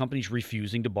company's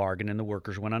refusing to bargain, and the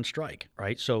workers went on strike.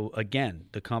 Right. So again,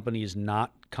 the company is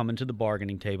not coming to the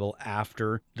bargaining table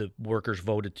after the workers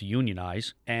voted to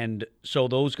unionize, and so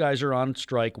those guys are on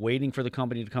strike, waiting for the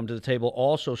company to come to the table.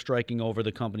 Also striking over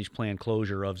the company's planned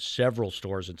closure of several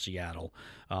stores in Seattle,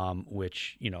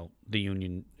 which the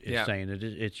union is Yeah. saying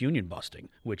it's union busting,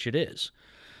 which it is.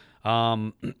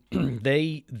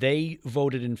 They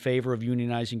voted in favor of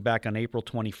unionizing back on April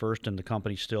 21st, and the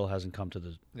company still hasn't come to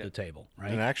the table,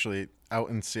 right? And actually, out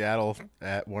in Seattle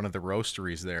at one of the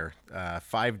roasteries there,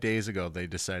 5 days ago they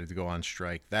decided to go on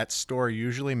strike. That store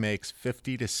usually makes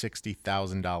 $50,000 to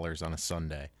 $60,000 on a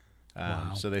Sunday.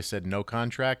 So they said no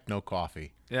contract, no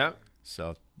coffee. Yeah.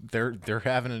 So they're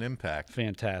having an impact.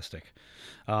 Fantastic.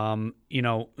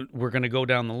 We're going to go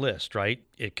down the list, right?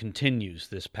 It continues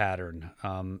this pattern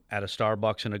at a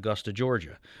Starbucks in Augusta,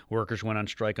 Georgia. Workers went on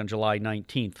strike on July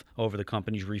 19th over the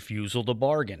company's refusal to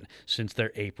bargain since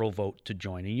their April vote to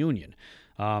join a union.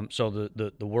 So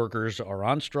the workers are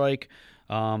on strike.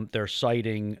 They're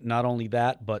citing not only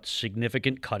that, but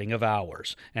significant cutting of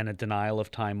hours and a denial of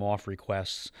time off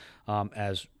requests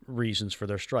as reasons for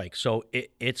their strike. So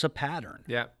it's a pattern.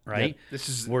 Yeah. Right? Yep. This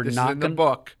is We're this not is in the gonna-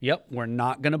 book. Yep, we're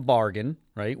not going to bargain,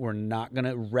 right? We're not going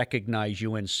to recognize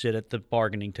you and sit at the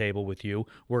bargaining table with you.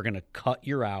 We're going to cut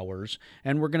your hours,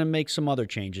 and we're going to make some other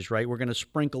changes, right? We're going to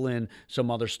sprinkle in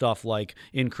some other stuff like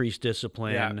increased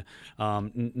discipline,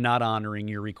 not honoring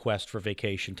your request for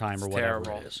vacation time or whatever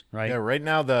terrible. it is, right? Yeah, right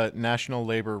now the National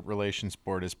Labor Relations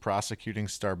Board is prosecuting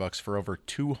Starbucks for over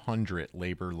 200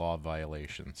 labor law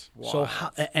violations. So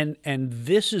and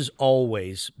this has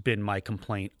always been my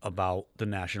complaint about the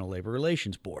National Labor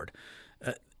Relations Board.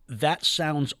 That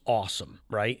sounds awesome,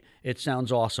 right? It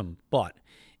sounds awesome, but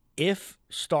if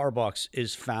Starbucks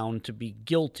is found to be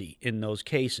guilty in those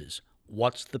cases,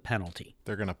 what's the penalty?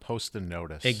 They're going to post a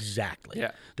notice. Exactly.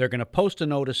 Yeah. They're going to post a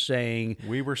notice saying,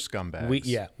 We were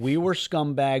scumbags. we were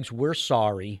scumbags, we're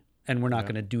sorry, and we're not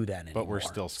going to do that anymore. But we're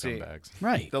still scumbags.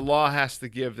 right. The law has to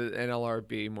give the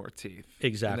NLRB more teeth.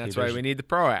 Exactly. And that's why There's- we need the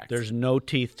PRO Act. There's no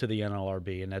teeth to the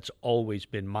NLRB, and that's always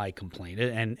been my complaint.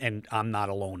 And I'm not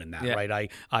alone in that, Yeah. right?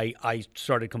 I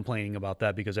started complaining about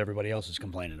that because everybody else is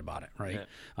complaining about it, right? Yeah.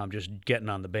 I'm just getting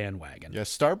on the bandwagon. Yeah,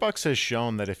 Starbucks has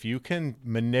shown that if you can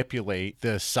manipulate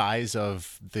the size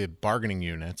of the bargaining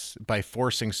units by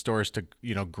forcing stores to,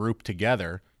 group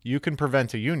together, you can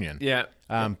prevent a union. Yeah.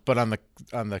 But on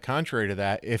the contrary to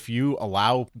that, if you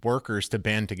allow workers to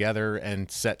band together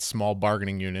and set small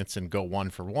bargaining units and go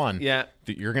one for one, Yeah.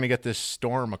 you're going to get this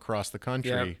storm across the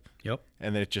country, Yep.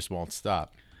 and it just won't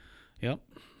stop. Yep.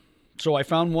 So I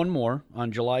found one more.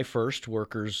 On July 1st,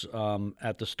 workers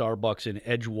at the Starbucks in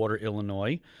Edgewater,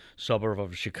 Illinois, suburb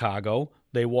of Chicago,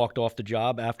 they walked off the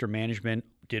job after management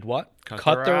did what?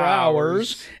 Cut their their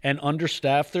hours and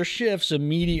understaffed their shifts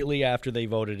immediately after they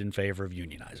voted in favor of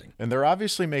unionizing. And they're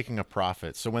obviously making a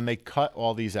profit. So when they cut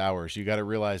all these hours, you got to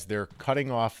realize they're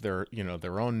cutting off their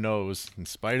own nose in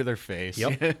spite of their face.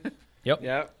 Yep. Yep.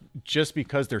 Yeah. Just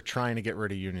because they're trying to get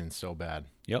rid of unions so bad.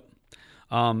 Yep.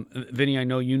 Vinny, I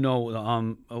know you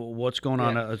know what's going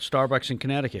on at Starbucks in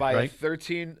Connecticut, By a right?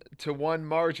 13-1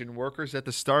 margin, workers at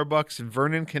the Starbucks in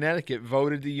Vernon, Connecticut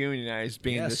voted to unionize,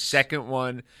 being the Yes. second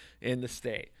one in the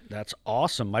state. That's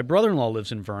awesome. My brother-in-law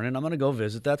lives in Vernon. I'm going to go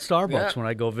visit that Starbucks Yeah. when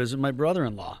I go visit my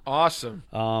brother-in-law. Awesome.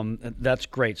 That's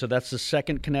great. So that's the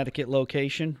second Connecticut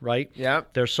location, right?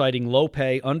 Yep. They're citing low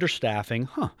pay, understaffing,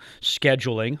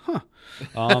 scheduling,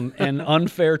 and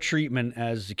unfair treatment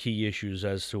as the key issues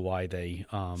as to why they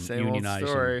Same old unionize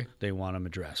story. and they want them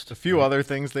addressed. A few other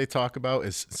things they talk about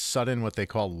is sudden what they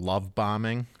call love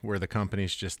bombing, where the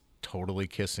company's just totally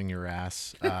kissing your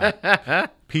ass.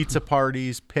 Pizza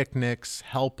parties, picnics,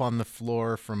 help on the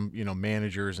floor from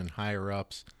managers and higher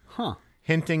ups. Huh.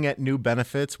 hinting at new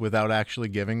benefits without actually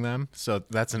giving them. So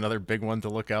that's another big one to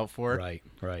look out for.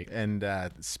 Right. And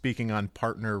speaking on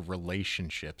partner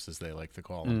relationships, as they like to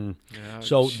call them.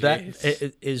 So jeez.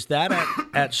 that is that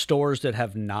at stores that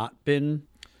have not been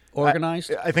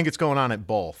organized? I think it's going on at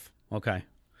both. Okay.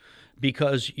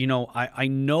 Because, I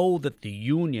know that the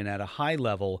union at a high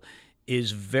level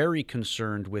is very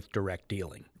concerned with direct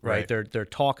dealing, right? They're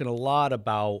talking a lot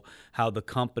about how the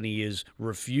company is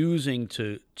refusing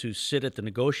to sit at the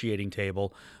negotiating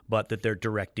table, but that they're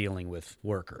direct dealing with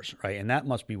workers, right? And that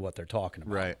must be what they're talking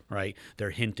about, right?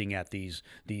 They're hinting at these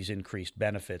increased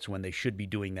benefits when they should be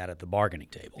doing that at the bargaining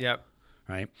table. Yep.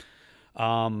 Right?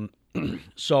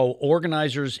 So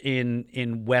organizers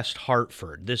in West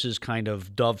Hartford, this is kind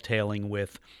of dovetailing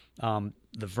with the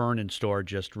Vernon store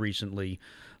just recently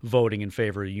voting in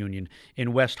favor of the union.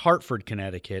 In West Hartford,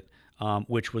 Connecticut,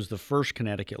 which was the first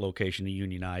Connecticut location to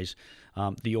unionize,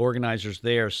 the organizers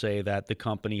there say that the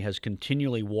company has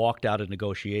continually walked out of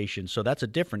negotiations. So that's a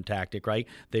different tactic, right?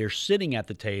 They're sitting at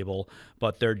the table,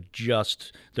 but they're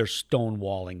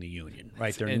stonewalling the union,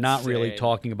 right? They're not really insane.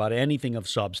 talking about anything of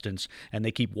substance, and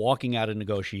they keep walking out of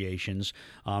negotiations,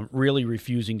 really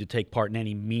refusing to take part in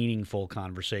any meaningful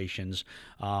conversations.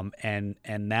 And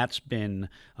that's been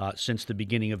since the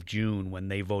beginning of June when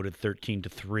they voted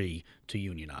 13-3 to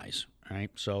unionize.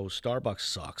 Right, so Starbucks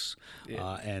sucks,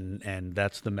 and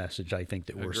that's the message I think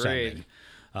that we're sending.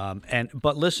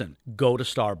 But listen, go to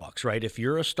Starbucks, right? If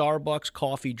you're a Starbucks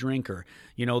coffee drinker,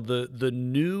 the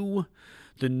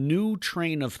new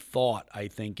train of thought I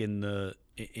think in the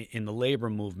labor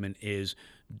movement is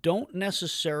don't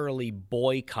necessarily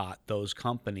boycott those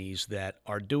companies that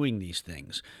are doing these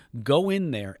things. Go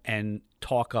in there and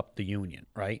talk up the union,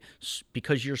 right?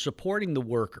 Because you're supporting the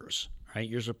workers. Right,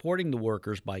 you're supporting the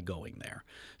workers by going there.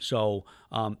 So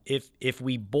if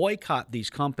we boycott these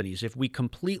companies, if we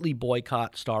completely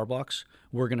boycott Starbucks,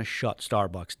 we're going to shut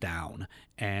Starbucks down,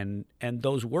 and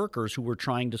those workers who we're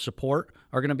trying to support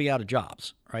are going to be out of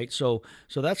jobs. Right, so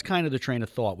that's kind of the train of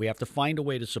thought. We have to find a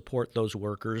way to support those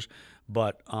workers,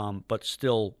 but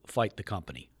still fight the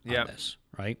company on this.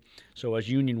 Right, so as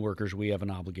union workers, we have an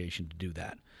obligation to do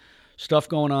that. Stuff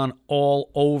going on all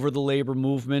over the labor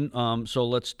movement. So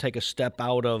let's take a step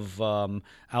out of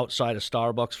outside of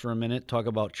Starbucks for a minute. Talk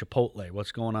about Chipotle.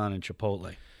 What's going on in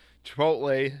Chipotle?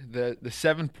 Chipotle, the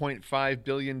 $7.5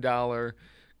 billion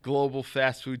global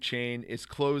fast food chain, is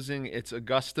closing its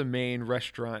Augusta, Maine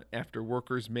restaurant after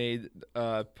workers made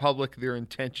public their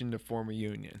intention to form a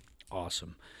union.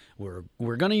 Awesome.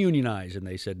 We're going to unionize, and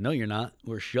they said, no, you're not.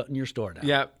 We're shutting your store down.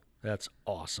 Yep. That's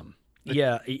awesome.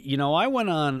 Yeah, I went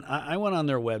on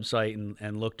their website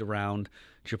and looked around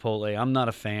Chipotle. I'm not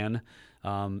a fan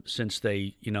since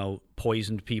they,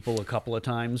 poisoned people a couple of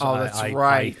times. Oh, that's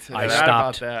right. I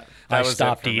stopped. stopped. That I was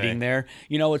stopped it for eating me. there.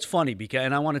 It's funny because,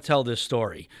 and I want to tell this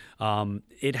story.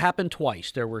 It happened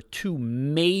twice. There were two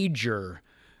major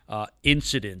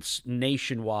incidents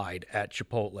nationwide at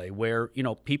Chipotle where,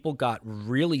 people got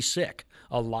really sick.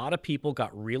 A lot of people got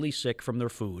really sick from their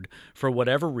food for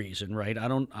whatever reason, right? I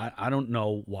don't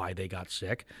know why they got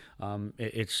sick.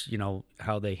 It's,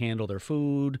 how they handle their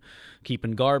food,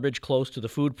 keeping garbage close to the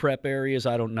food prep areas.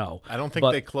 I don't know. I don't think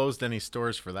they closed any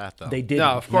stores for that, though. They didn't.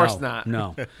 No, of course not.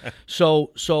 No.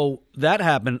 So that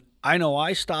happened. I know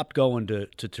I stopped going to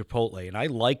Chipotle, and I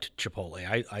liked Chipotle.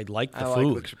 I liked the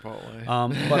food. Like the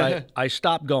Chipotle. But I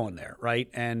stopped going there, right?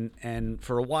 And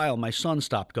for a while, my son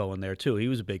stopped going there, too. He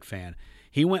was a big fan.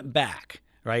 He went back,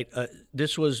 right?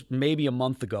 This was maybe a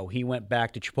month ago. He went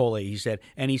back to Chipotle.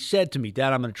 He said to me,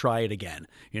 Dad, I'm going to try it again.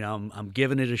 I'm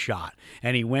giving it a shot.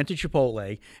 And he went to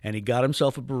Chipotle, and he got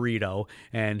himself a burrito,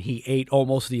 and he ate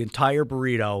almost the entire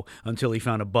burrito until he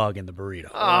found a bug in the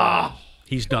burrito. Oh.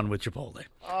 He's done with Chipotle,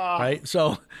 right?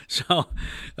 So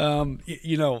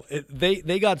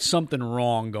they got something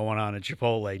wrong going on at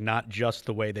Chipotle, not just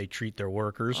the way they treat their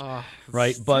workers,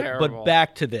 right? But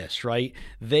back to this, right?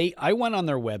 I went on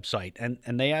their website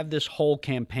and they have this whole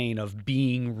campaign of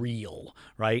being real,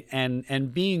 right?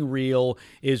 And being real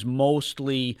is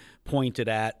mostly pointed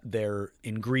at their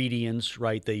ingredients,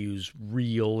 right? They use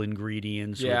real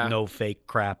ingredients with no fake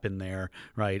crap in there,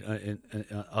 right?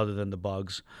 Other than the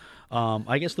bugs.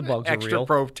 I guess the bugs are real. Extra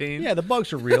protein. Yeah, the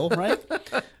bugs are real, right?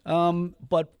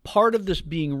 But part of this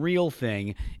being real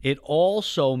thing, it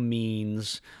also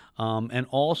means and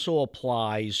also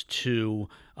applies to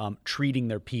treating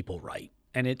their people right.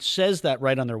 And it says that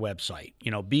right on their website.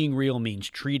 Being real means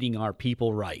treating our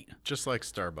people right. Just like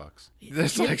Starbucks.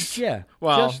 Yeah.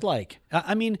 Well, just like.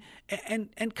 I mean,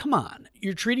 and come on.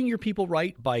 You're treating your people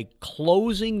right by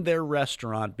closing their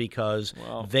restaurant because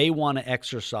they want to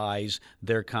exercise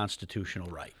their constitutional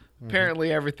right.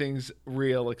 Apparently, everything's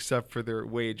real except for their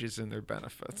wages and their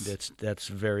benefits. That's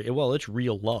very well. It's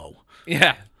real low,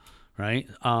 Yeah. right?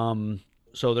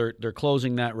 So they're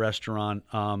closing that restaurant.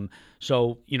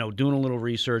 So doing a little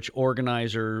research,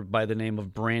 organizer by the name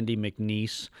of Brandy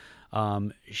McNeese.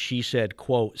 She said,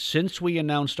 quote, "Since we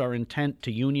announced our intent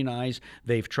to unionize,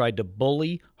 they've tried to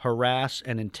bully, harass,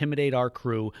 and intimidate our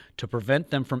crew to prevent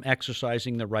them from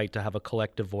exercising the right to have a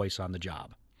collective voice on the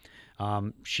job."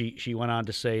 She went on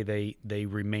to say they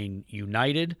remain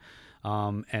united,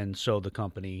 and so the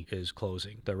company is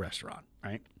closing the restaurant,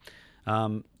 right?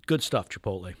 Good stuff,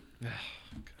 Chipotle.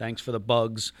 Thanks for the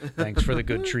bugs. Thanks for the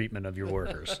good treatment of your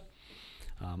workers.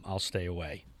 I'll stay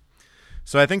away.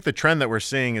 So I think the trend that we're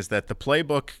seeing is that the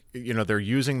playbook, they're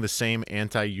using the same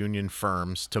anti-union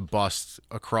firms to bust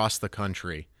across the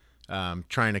country,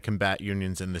 trying to combat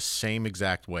unions in the same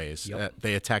exact ways. Yep.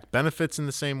 They attack benefits in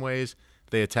the same ways.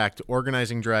 They attacked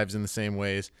organizing drives in the same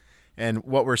ways. And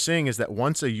what we're seeing is that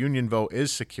once a union vote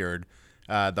is secured,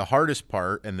 the hardest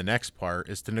part and the next part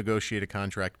is to negotiate a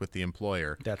contract with the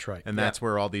employer. That's right. And that's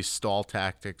where all these stall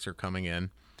tactics are coming in.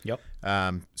 Yep.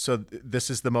 This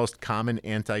is the most common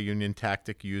anti-union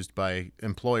tactic used by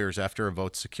employers after a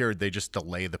vote's secured. They just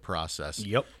delay the process.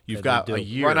 Yep. You've Yeah, got they a do.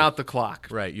 year. Run out the clock.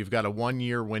 Right. You've got a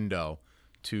 1-year window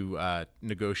to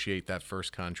negotiate that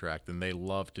first contract, and they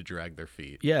love to drag their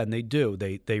feet. Yeah, and they do.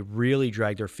 They really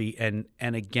drag their feet. And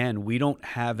again, we don't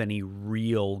have any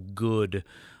real good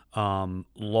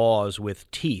laws with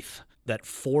teeth that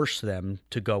force them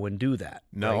to go and do that.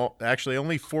 No, actually,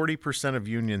 only 40% of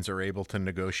unions are able to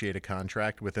negotiate a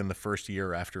contract within the first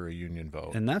year after a union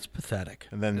vote. And that's pathetic.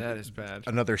 And then That is bad.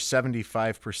 another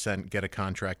 75% get a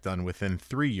contract done within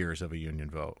 3 years of a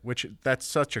union vote, which that's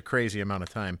such a crazy amount of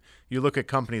time. You look at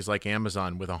companies like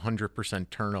Amazon with 100%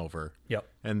 turnover, Yep.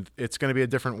 and it's going to be a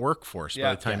different workforce by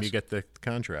Yeah. the time Yes. you get the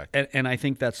contract. And I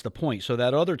think that's the point. So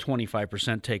that other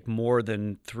 25% take more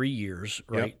than 3 years,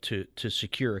 right, to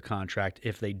secure a contract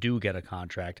if they do get a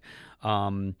contract.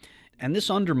 And this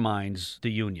undermines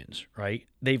the unions, right?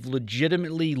 They've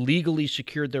legitimately, legally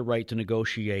secured their right to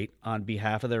negotiate on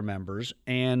behalf of their members,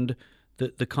 and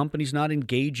the company's not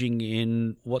engaging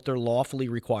in what they're lawfully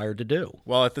required to do.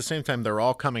 Well, at the same time, they're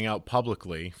all coming out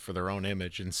publicly for their own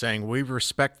image and saying we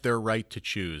respect their right to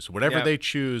choose. Whatever Yep. they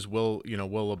choose, we'll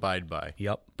abide by.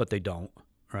 Yep, but they don't,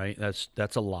 right?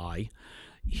 That's a lie.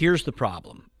 Here's the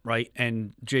problem, right?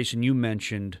 And Jason, you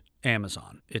mentioned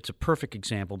Amazon. It's a perfect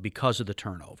example because of the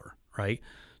turnover, right?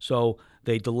 So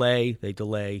they delay.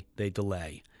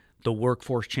 The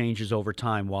workforce changes over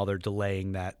time while they're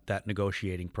delaying that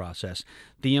negotiating process.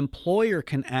 The employer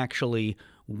can actually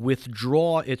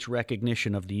withdraw its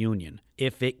recognition of the union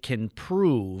if it can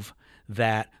prove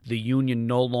that the union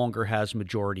no longer has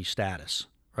majority status,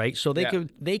 right? So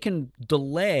they can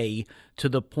delay to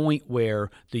the point where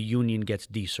the union gets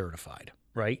decertified,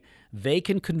 right? They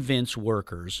can convince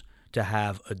workers to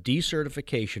have a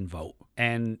decertification vote.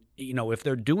 And, if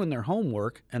they're doing their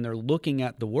homework and they're looking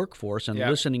at the workforce and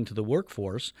listening to the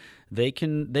workforce, they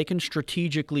can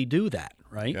strategically do that,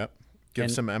 right? Yep. Give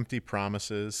some empty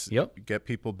promises. Yep. Get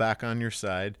people back on your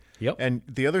side. Yep. And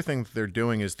the other thing that they're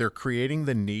doing is they're creating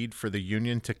the need for the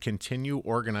union to continue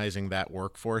organizing that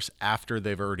workforce after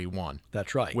they've already won.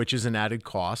 That's right. Which is an added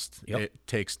cost. Yep. It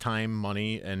takes time,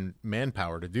 money, and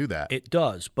manpower to do that. It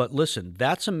does. But listen,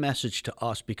 that's a message to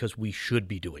us because we should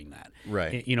be doing that.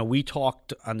 Right. We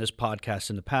talked on this podcast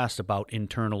in the past about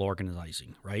internal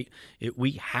organizing, right?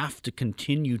 We have to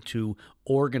continue to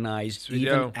organize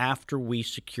even after we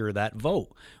secure that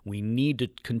vote. We need to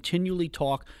continually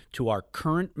talk to our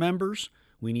current members.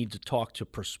 We need to talk to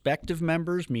prospective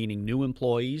members, meaning new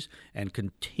employees, and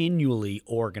continually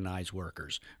organize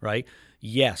workers, right?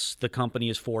 Yes, the company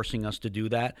is forcing us to do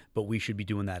that, but we should be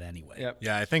doing that anyway. Yep.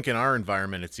 Yeah, I think in our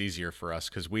environment, it's easier for us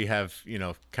because we have,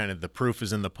 kind of the proof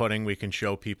is in the pudding. We can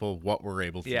show people what we're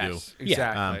able to do. Yes,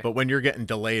 exactly. But when you're getting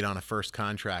delayed on a first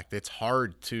contract, it's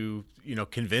hard to,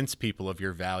 convince people of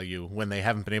your value when they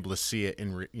haven't been able to see it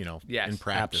in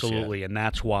practice. Absolutely, yet. and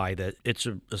that's why it's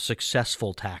a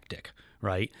successful tactic,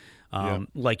 right?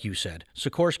 Like you said,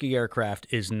 Sikorsky Aircraft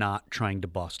is not trying to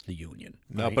bust the union.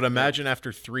 No, right? but imagine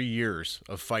after 3 years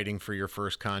of fighting for your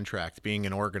first contract, being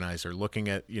an organizer, looking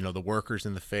at, the workers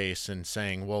in the face and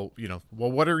saying, well,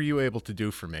 what are you able to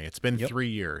do for me? It's been 3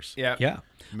 years. Yeah. Yeah.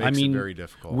 Makes it very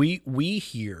difficult. We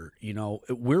here,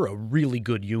 we're a really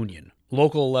good union.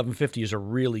 Local 1150 is a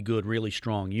really good, really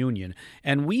strong union,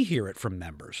 and we hear it from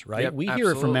members, right? Yep, we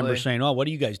hear it from members absolutely. saying, "Oh, what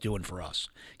are you guys doing for us?"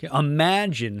 Okay,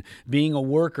 imagine being a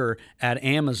worker at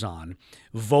Amazon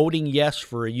voting yes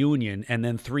for a union, and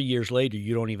then 3 years later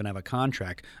you don't even have a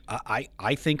contract.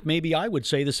 I think maybe I would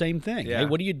say the same thing. Yeah. Hey,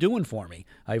 what are you doing for me?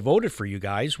 I voted for you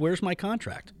guys. Where's my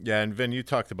contract? Yeah, and Vin, you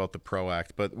talked about the PRO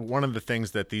Act, but one of the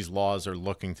things that these laws are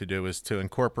looking to do is to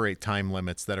incorporate time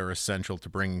limits that are essential to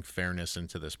bringing fairness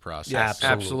into this process. Yes,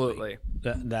 absolutely.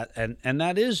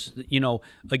 That is,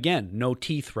 again, no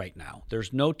teeth right now.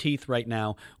 There's no teeth right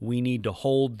now. We need to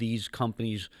hold these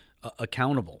companies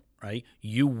accountable, right?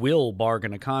 You will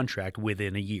bargain a contract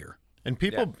within a year. And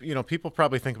people, people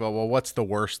probably think about, well, what's the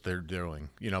worst they're doing?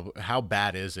 How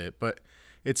bad is it? But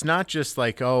it's not just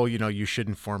like, oh, you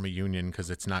shouldn't form a union because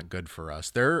it's not good for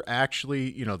us. They're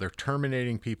actually, they're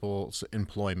terminating people's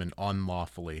employment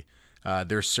unlawfully.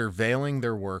 They're surveilling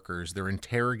their workers. They're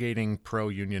interrogating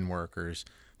pro-union workers.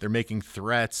 They're making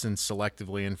threats and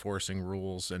selectively enforcing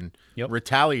rules and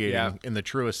retaliating in the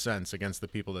truest sense against the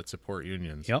people that support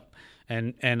unions. Yep.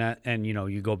 And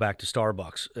you go back to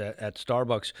Starbucks. At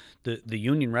Starbucks, the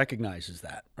union recognizes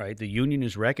that, right? The union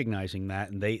is recognizing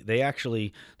that, and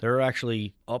there are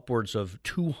actually upwards of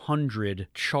 200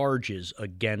 charges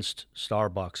against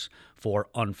Starbucks for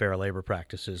unfair labor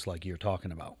practices like you're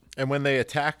talking about. And when they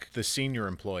attack the senior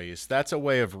employees, that's a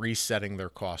way of resetting their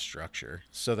cost structure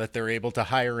so that they're able to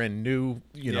hire in new,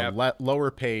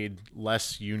 lower paid,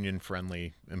 less union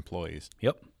friendly employees.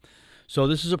 Yep. So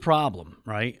this is a problem,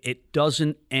 right? It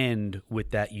doesn't end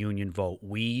with that union vote.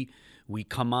 We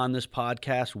come on this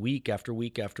podcast week after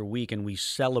week after week, and we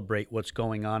celebrate what's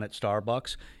going on at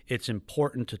Starbucks. It's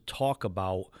important to talk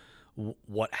about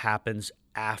what happens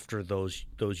after those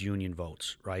union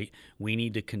votes, right? We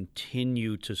need to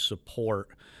continue to support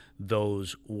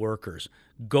those workers.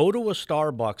 Go to a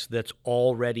Starbucks that's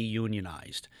already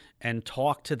unionized and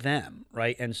talk to them,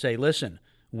 right? And say, listen,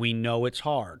 we know it's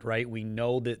hard, right? We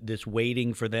know that this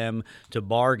waiting for them to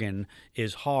bargain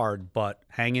is hard, but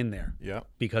hang in there. Yeah.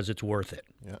 Because it's worth it.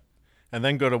 Yeah. And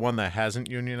then go to one that hasn't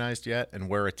unionized yet and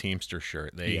wear a Teamster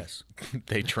shirt. They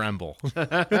tremble.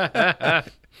 Nice.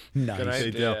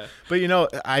 They do.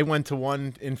 But I went to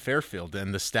one in Fairfield,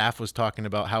 and the staff was talking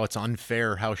about how it's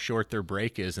unfair how short their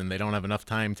break is, and they don't have enough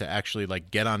time to actually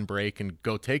get on break and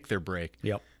go take their break.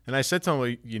 Yep. And I said to them,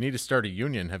 well, you need to start a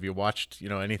union. Have you watched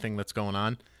anything that's going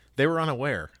on? They were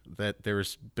unaware that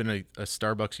there's been a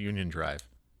Starbucks union drive.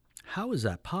 How is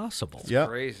that possible? Yeah.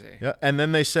 Crazy. Yeah. And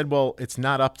then they said, well, it's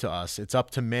not up to us. It's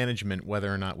up to management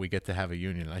whether or not we get to have a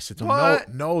union. And I said to them,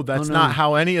 no, that's not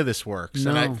how any of this works.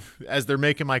 No. And as they're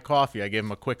making my coffee, I gave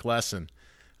them a quick lesson.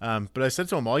 But I said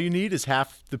to them, all you need is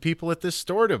half the people at this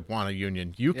store to want a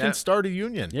union. You can start a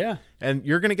union. Yeah. And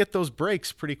you're going to get those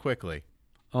breaks pretty quickly.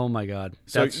 Oh, my God.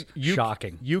 That's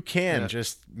shocking. You can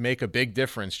just make a big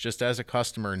difference just as a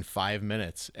customer in 5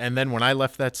 minutes. And then when I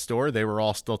left that store, they were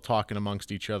all still talking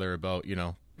amongst each other about,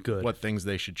 Good. what things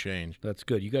they should change. That's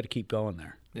good. You got to keep going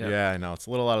there. Yeah, I know. It's a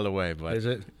little out of the way, but Is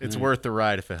it? it's worth the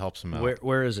ride if it helps them out.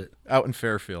 Where is it? Out in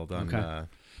Fairfield. Okay. All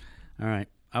right.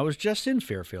 I was just in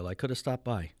Fairfield. I could have stopped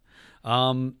by.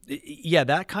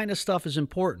 That kind of stuff is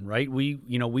important, right?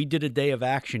 We did a day of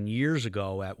action years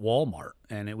ago at Walmart,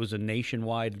 and it was a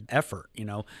nationwide effort,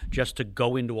 just to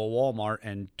go into a Walmart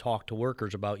and talk to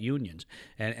workers about unions.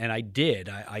 And I did.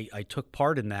 I took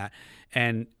part in that.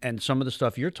 And some of the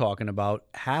stuff you're talking about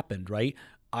happened, right?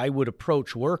 I would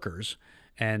approach workers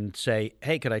and say,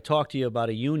 hey, could I talk to you about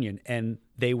a union? And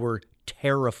they were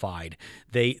terrified.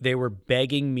 They were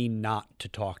begging me not to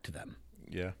talk to them.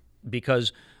 Yeah.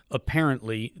 Because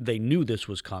apparently they knew this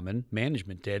was coming,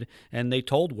 management did, and they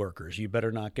told workers, you better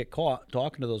not get caught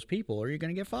talking to those people or you're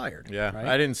going to get fired. Yeah, right?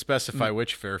 I didn't specify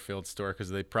which Fairfield store because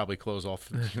they probably close all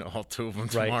two of them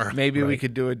tomorrow. Maybe we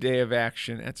could do a day of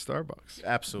action at Starbucks.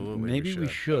 Absolutely. Maybe we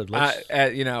should. Let's,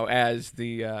 as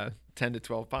the 10 to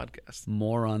 12 podcast.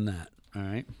 More on that. All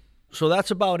right. So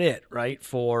that's about it, right,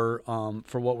 for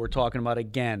what we're talking about.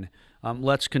 Again,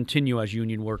 let's continue as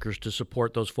union workers to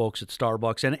support those folks at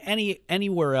Starbucks and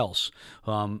anywhere else,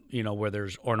 where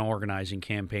there's an organizing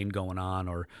campaign going on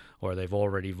or they've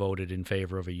already voted in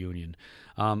favor of a union.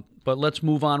 But let's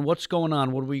move on. What's going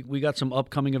on? What we got some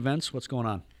upcoming events? What's going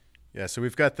on? Yeah, so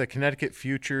we've got the Connecticut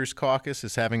Futures Caucus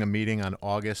is having a meeting on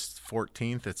August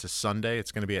 14th. It's a Sunday.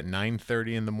 It's going to be at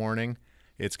 9:30 in the morning.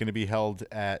 It's going to be held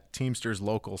at Teamsters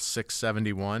Local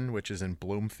 671, which is in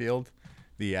Bloomfield.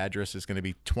 The address is going to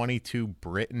be 22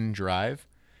 Britton Drive.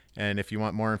 And if you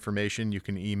want more information, you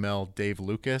can email Dave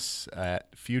Lucas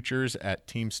at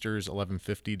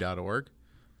futures@teamsters1150.org.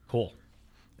 Cool.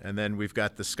 And then we've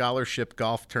got the Scholarship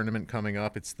Golf Tournament coming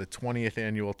up. It's the 20th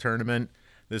annual tournament.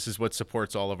 This is what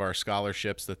supports all of our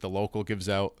scholarships that the local gives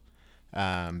out.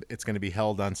 It's going to be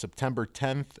held on September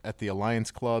 10th at the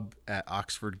Alliance Club at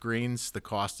Oxford Greens. The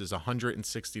cost is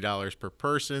 $160 per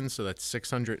person, so that's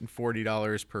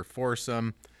 $640 per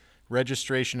foursome.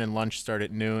 Registration and lunch start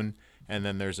at noon, and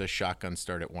then there's a shotgun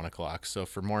start at 1 o'clock. So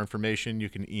for more information, you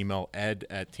can email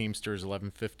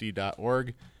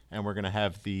ed@teamsters1150.org, and we're going to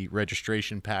have the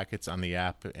registration packets on the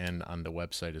app and on the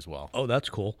website as well. Oh, that's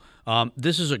cool.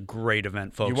 This is a great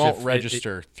event, folks. You won't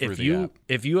register through the app.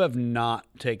 If you have not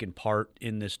taken part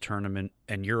in this tournament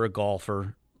and you're a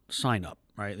golfer, sign up,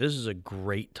 right? This is a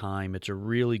great time. It's a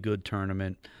really good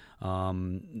tournament.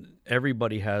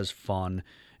 Everybody has fun.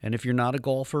 And if you're not a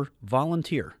golfer,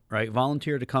 volunteer, right?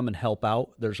 Volunteer to come and help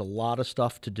out. There's a lot of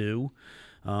stuff to do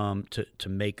to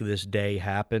make this day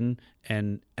happen.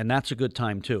 And that's a good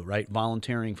time too, right?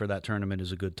 Volunteering for that tournament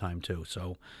is a good time too.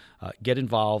 So get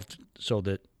involved so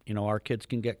that, our kids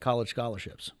can get college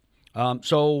scholarships.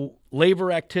 So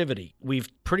labor activity. We've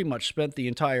pretty much spent the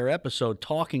entire episode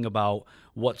talking about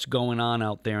what's going on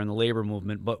out there in the labor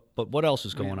movement, but what else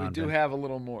is going on? We do Ben? have a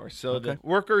little more. So the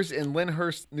workers in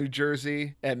Lyndhurst, New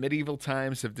Jersey at Medieval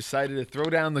Times have decided to throw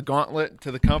down the gauntlet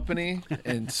to the company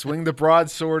and swing the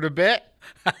broadsword a bit.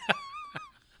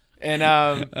 And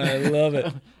I love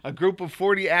it. A group of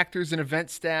 40 actors and event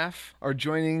staff are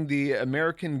joining the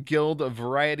American Guild of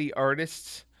Variety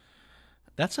Artists.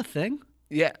 That's a thing?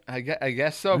 Yeah, I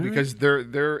guess so, because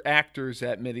they're actors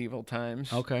at Medieval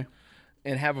Times. Okay.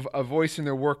 And have a voice in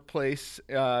their workplace,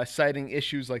 citing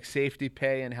issues like safety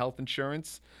pay and health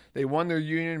insurance. They won their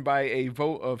union by a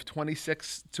vote of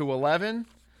 26-11.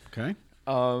 Okay.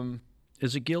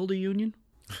 Is a guild a union?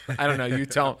 I don't know. You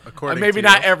tell. According maybe to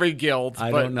not you. every guild,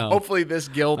 I but don't know. hopefully this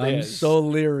guild I'm is. so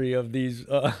leery of these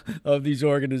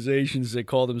organizations that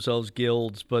call themselves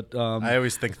guilds, but I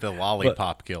always think the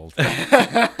Lollipop Guild.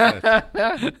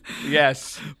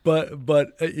 Yes.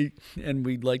 but and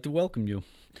we'd like to welcome you.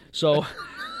 So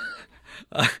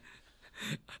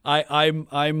I'm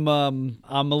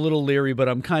a little leery, but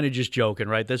I'm kind of just joking,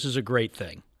 right? This is a great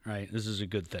thing, right? This is a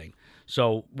good thing.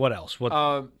 So what else?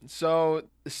 So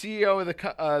the CEO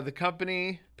of the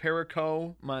company,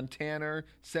 Perico Montana,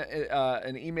 sent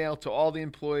an email to all the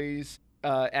employees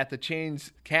at the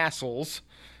chain's castles,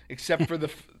 except for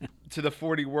to the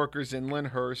 40 workers in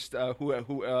Lyndhurst who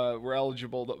were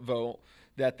eligible to vote,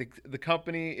 that the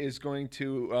company is going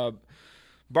to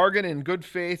bargain in good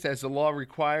faith as the law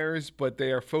requires, but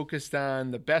they are focused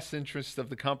on the best interest of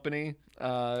the company.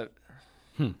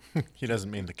 He doesn't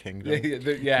mean the kingdom.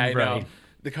 Yeah, I know. Right.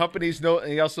 The company's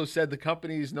he also said the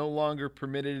company is no longer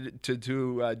permitted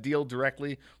to deal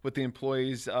directly with the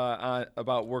employees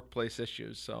about workplace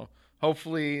issues. So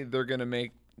hopefully they're going to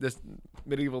make this.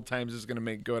 Medieval Times is going to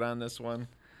make good on this one.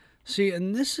 See,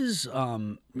 and this is,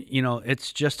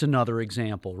 it's just another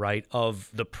example, right, of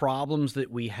the problems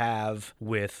that we have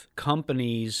with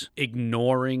companies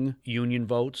ignoring union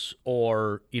votes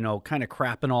or, kind of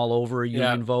crapping all over a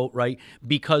union vote, right,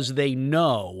 because they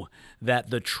know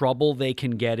that the trouble they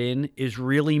can get in is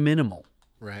really minimal.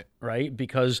 Right?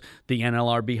 Because the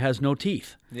NLRB has no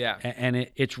teeth. Yeah. And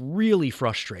it's really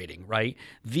frustrating, right?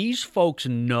 These folks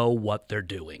know what they're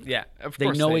doing. Yeah, of they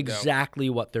course know they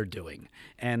exactly what they're doing.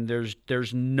 And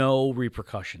there's no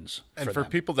repercussions. And for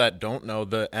people that don't know,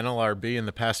 the NLRB in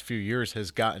the past few years has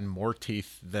gotten more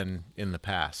teeth than in the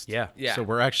past. Yeah. So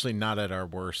we're actually not at our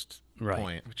worst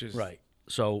point. Which is Right.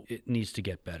 So it needs to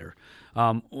get better.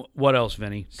 What else,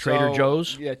 Vinny? Trader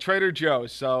Joe's? Yeah, Trader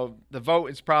Joe's. So the vote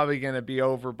is probably going to be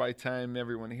over by the time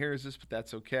everyone hears this, but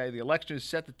that's okay. The election is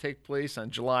set to take place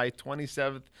on July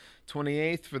 27th,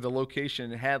 28th for the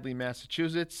location in Hadley,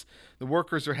 Massachusetts. The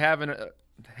workers are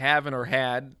having or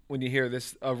had, when you hear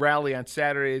this, a rally on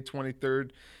Saturday the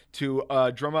 23rd to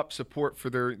drum up support for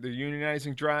their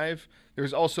unionizing drive.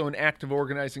 There's also an active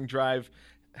organizing drive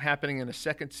happening in a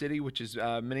second city, which is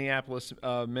Minneapolis,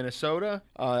 Minnesota.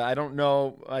 I don't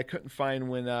know. I couldn't find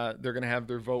when they're going to have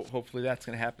their vote. Hopefully that's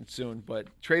going to happen soon. But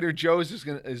Trader Joe's is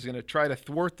going to try to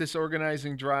thwart this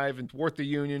organizing drive and thwart the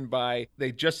union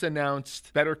they just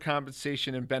announced better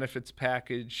compensation and benefits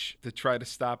package to try to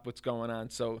stop what's going on.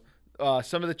 So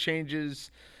some of the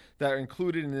changes that are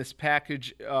included in this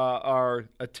package are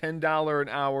a $10 an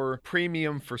hour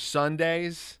premium for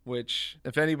Sundays, which,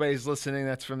 if anybody's listening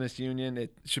that's from this union,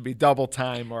 it should be double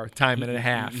time or time and a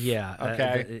half. Yeah.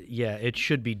 Okay. It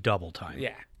should be double time.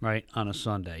 Yeah. Right, on a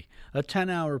Sunday. A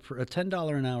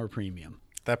 $10 an hour premium.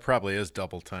 That probably is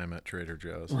double time at Trader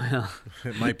Joe's. Well,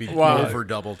 It might be Wow. over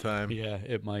double time. yeah,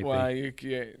 it might Well,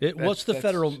 be. What's the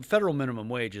federal minimum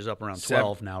wage is up around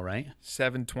 12 now, right?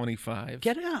 $7.25.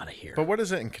 Get out of here. But what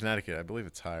is it in Connecticut? I believe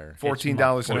it's higher.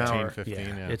 $14 an 14, hour. 15,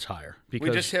 yeah, yeah. it's higher. We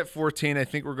Because just hit 14. I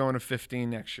think we're going to 15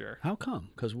 next year. how come?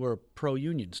 Because we're a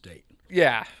pro-union state.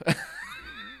 Yeah.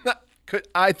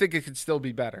 I think it could still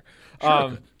be better.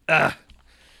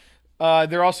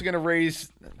 They're also going to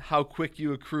raise how quick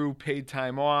you accrue paid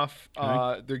time off.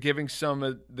 They're giving some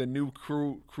of the new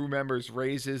crew members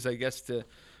raises, I guess, to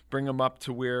bring them up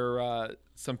to where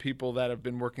some people that have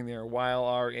been working there a while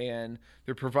are, and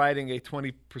they're providing a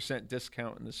 20%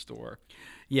 discount in the store.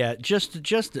 Yeah, just a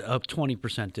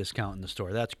 20% discount in the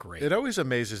store. That's great. It always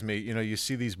amazes me, you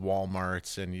see these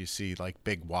Walmarts and you see like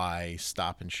Big Y,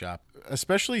 Stop and Shop,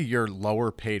 especially your lower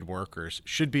paid workers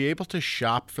should be able to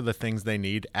shop for the things they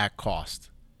need at cost.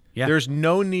 Yeah. There's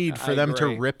no need for I them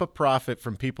agree. to rip a profit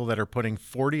from people that are putting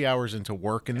 40 hours into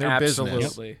work in their business.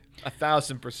 Absolutely.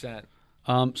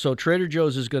 1,000%. So Trader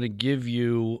Joe's is going to give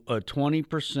you a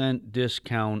 20%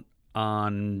 discount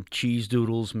on cheese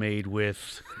doodles made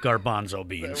with garbanzo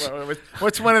beans.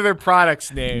 What's one of their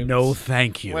products' names? No,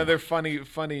 thank you. One of their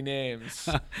funny names.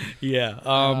 Yeah.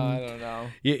 I don't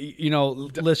know.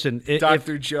 Listen.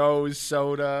 Dr. Joe's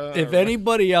soda. If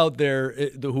anybody out there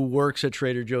who works at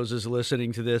Trader Joe's is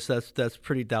listening to this, that's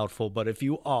pretty doubtful. But if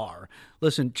you are,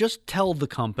 listen, just tell the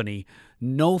company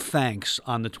no thanks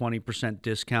on the 20%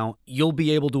 discount. You'll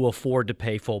be able to afford to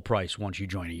pay full price once you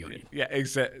join a union. Yeah,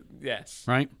 exactly. Yes.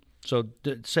 Right? So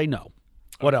say no.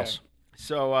 What Okay. else?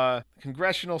 So,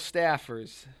 congressional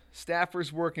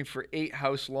staffers working for 8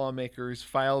 House lawmakers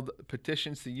filed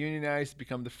petitions to unionize to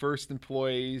become the first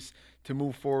employees to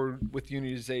move forward with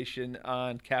unionization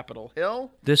on Capitol Hill.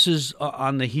 This is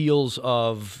on the heels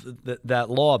of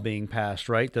that law being passed,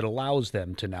 right? That allows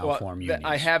them to now form unions.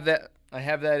 I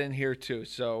have that in here too.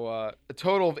 So a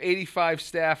total of 85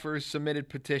 staffers submitted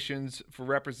petitions for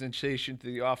representation to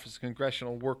the Office of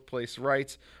Congressional Workplace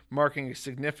Rights, marking a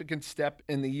significant step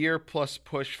in the year-plus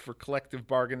push for collective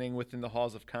bargaining within the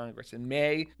halls of Congress. In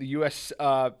May, the U.S.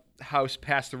 House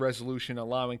passed a resolution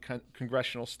allowing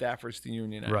congressional staffers to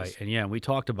unionize. Right, and yeah, we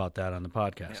talked about that on the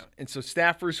podcast. Yeah. And so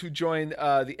staffers who join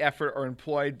the effort are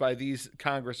employed by these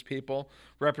Congress people.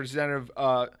 Representative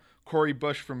Cory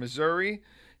Bush from Missouri,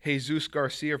 Jesus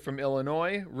Garcia from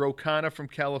Illinois, Ro Khanna from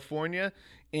California,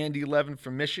 Andy Levin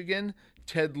from Michigan,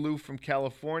 Ted Lieu from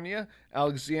California,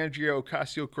 Alexandria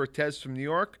Ocasio-Cortez from New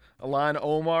York, Ilhan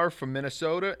Omar from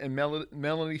Minnesota, and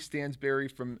Melanie Stansbury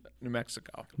from New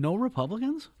Mexico. No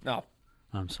Republicans? No.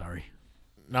 I'm sorry.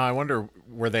 Now, I wonder,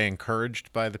 were they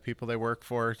encouraged by the people they work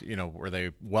for? Were they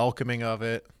welcoming of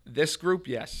it? This group,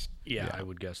 yes. Yeah, I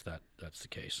would guess that's the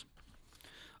case.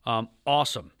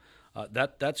 Awesome.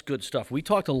 That's good stuff. We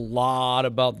talked a lot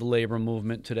about the labor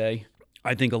movement today.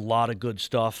 I think a lot of good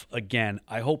stuff. Again,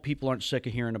 I hope people aren't sick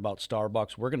of hearing about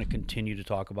Starbucks. We're going to continue to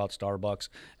talk about Starbucks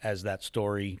as that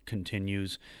story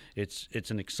continues. It's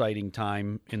an exciting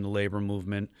time in the labor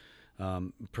movement,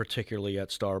 particularly at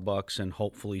Starbucks and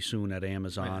hopefully soon at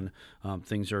Amazon.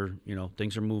 Things are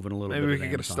moving a little bit. Maybe we at could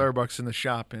get a Amazon. Starbucks in the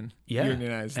shop and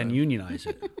unionize them. Unionize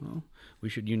it. Well, we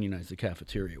should unionize the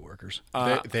cafeteria workers.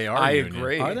 They are I union.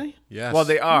 agree. Are they? Yes. Well,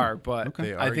 they are, but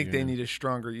They I are think they union. need a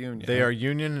stronger union. They are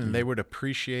union, and they would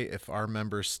appreciate if our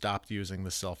members stopped using the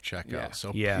self-checkout. Yeah.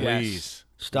 So Yeah. please,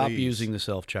 Stop please. using the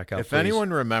self-checkout, If please. anyone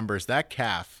remembers that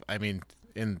calf,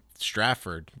 in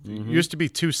Stratford, used to be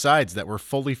 2 sides that were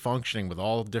fully functioning with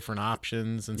all different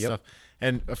options and stuff.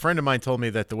 And a friend of mine told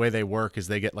me that the way they work is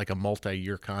they get like a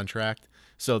multi-year contract.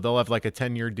 So they'll have like a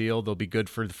 10-year deal. They'll be good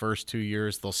for the first 2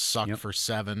 years. They'll suck for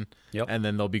 7. Yep. And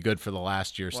then they'll be good for the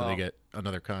last year. So Wow. they get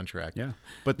another contract. Yeah.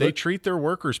 But they treat their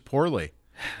workers poorly.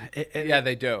 Yeah,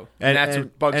 they do. And that's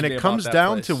what bugs and me it about comes that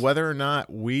down place. to whether or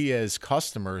not we as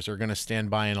customers are going to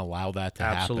stand by and allow that to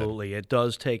happen. Absolutely. It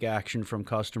does take action from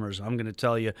customers. I'm going to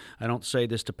tell you, I don't say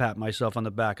this to pat myself on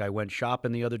the back. I went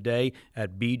shopping the other day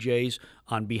at BJ's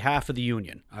on behalf of the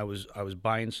union. I was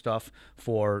buying stuff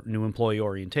for new employee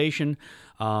orientation,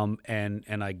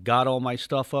 and I got all my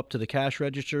stuff up to the cash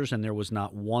registers, and there was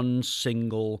not one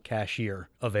single cashier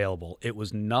available. It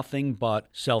was nothing but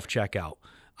self-checkout.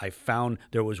 I found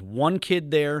there was one kid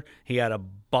there. He had a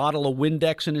bottle of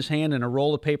Windex in his hand and a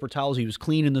roll of paper towels. He was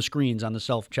cleaning the screens on the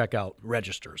self-checkout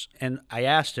registers. And I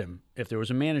asked him if there was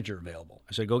a manager available.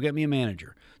 I said, go get me a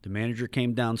manager. The manager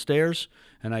came downstairs,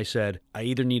 and I said, I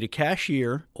either need a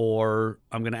cashier or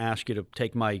I'm going to ask you to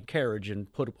take my carriage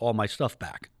and put all my stuff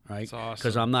back, right? That's awesome.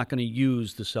 Because I'm not going to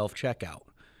use the self-checkout.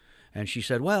 And she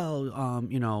said, well,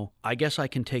 I guess I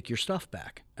can take your stuff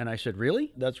back. And I said,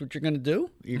 really? That's what you're going to do?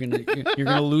 You're going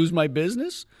to lose my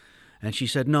business? And she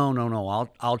said, no,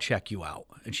 I'll check you out.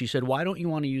 And she said, why don't you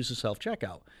want to use the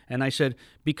self-checkout? And I said,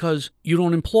 because you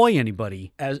don't employ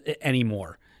anybody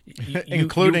anymore.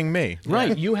 Including me.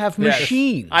 Right. You have Yes.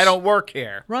 machines. I don't work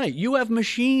here. Right. You have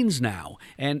machines now.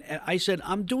 And I said,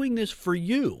 I'm doing this for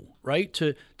you, right?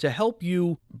 To help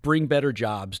you bring better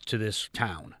jobs to this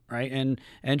town, right?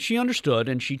 And she understood,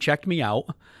 and she checked me out.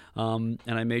 And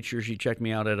I made sure she checked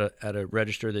me out at a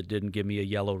register that didn't give me a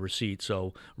yellow receipt,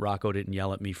 so Rocco didn't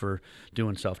yell at me for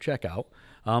doing self-checkout.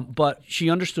 But she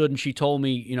understood, and she told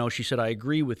me, she said, I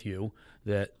agree with you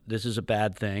that this is a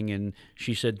bad thing. And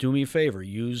she said, do me a favor,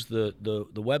 use the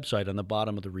website on the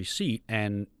bottom of the receipt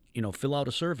and, fill out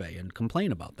a survey and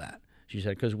complain about that. She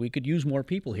said, because we could use more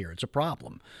people here. It's a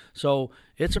problem. So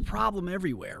it's a problem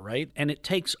everywhere, right? And it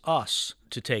takes us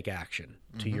to take action,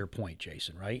 to your point,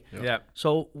 Jason, right? Yeah.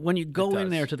 So when you go in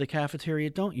does. there to the cafeteria,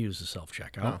 don't use the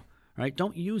self-checkout, right?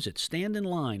 Don't use it. Stand in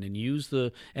line and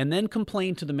and then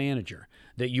complain to the manager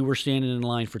that you were standing in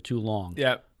line for too long,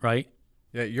 Yeah. right?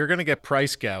 Yeah, you're going to get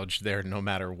price gouged there no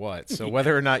matter what. So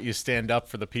whether or not you stand up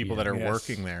for the people that are Yes.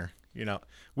 working there,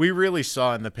 we really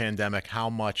saw in the pandemic how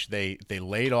much they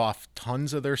laid off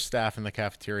tons of their staff in the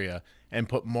cafeteria and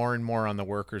put more and more on the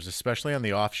workers, especially on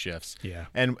the off shifts. Yeah.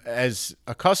 And as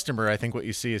a customer, I think what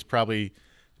you see is probably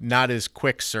not as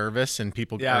quick service, and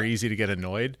people Yeah. are easy to get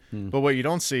annoyed. But what you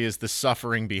don't see is the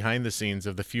suffering behind the scenes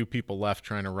of the few people left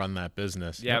trying to run that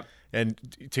business. Yep.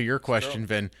 And to your question,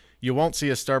 Vin, you won't see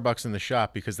a Starbucks in the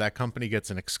shop because that company gets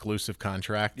an exclusive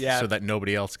contract Yeah. so that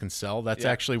nobody else can sell. That's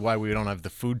Yeah. actually why we don't have the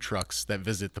food trucks that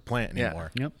visit the plant Yeah.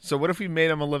 anymore. Yep. So what if we made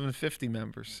them 1150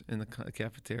 members in the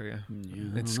cafeteria?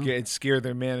 And scare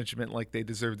their management like they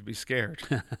deserve to be scared.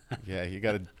 Yeah, you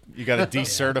got to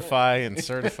decertify and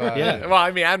certify. Yeah. Well,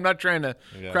 I mean, I'm not trying to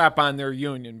Yeah. crap on their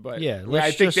union, but Yeah, let's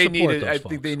I think just they need support a, those I think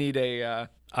folks. they need a I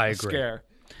a agree. scare.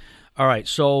 All right.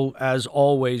 So as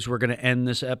always, we're going to end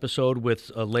this episode with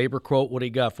a labor quote. What do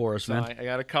you got for us, So man? I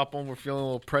got a couple. We're feeling a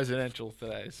little presidential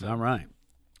today. So. All right.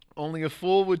 Only a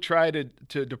fool would try to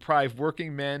deprive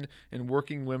working men and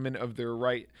working women of their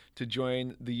right to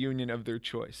join the union of their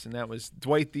choice. And that was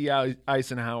Dwight D.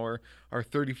 Eisenhower, our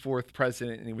 34th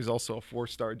president, and he was also a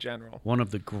 4-star general. One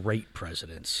of the great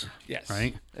presidents. Yes.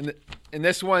 Right? And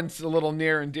this one's a little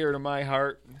near and dear to my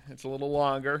heart. It's a little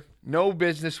longer. No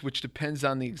business which depends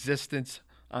on the existence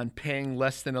on paying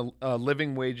less than a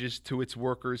living wages to its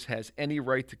workers has any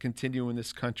right to continue in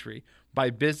this country. By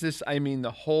business, I mean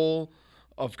the whole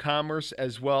of commerce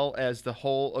as well as the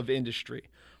whole of industry.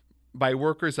 By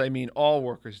workers, I mean all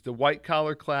workers, the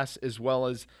white-collar class as well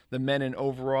as the men in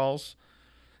overalls.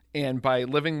 And by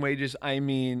living wages, I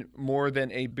mean more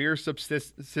than a bare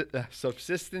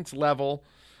subsistence level.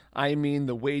 I mean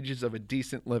the wages of a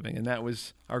decent living. And that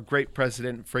was our great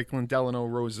president, Franklin Delano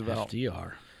Roosevelt.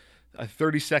 FDR. A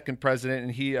 32nd president,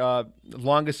 and he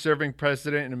longest serving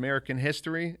president in American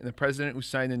history, and the president who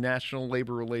signed the National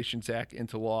Labor Relations Act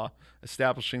into law,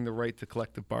 establishing the right to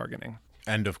collective bargaining.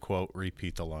 End of quote.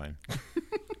 Repeat the line.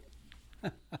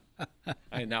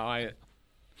 I know.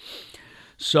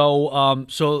 So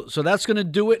that's going to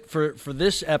do it for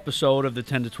this episode of the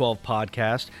 10 to 12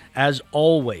 podcast. As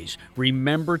always,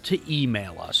 remember to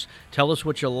email us. Tell us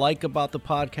what you like about the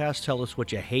podcast. Tell us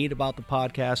what you hate about the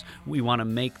podcast. We want to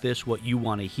make this what you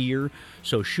want to hear.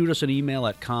 So shoot us an email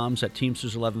at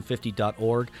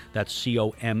comms@teamsters1150.org. That's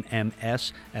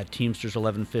COMMS at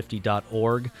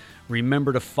teamsters1150.org.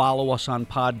 Remember to follow us on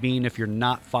Podbean. If you're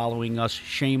not following us,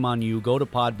 shame on you. Go to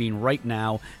Podbean right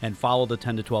now and follow the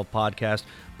 10 to 12 podcast.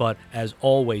 But as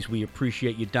always, we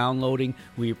appreciate you downloading.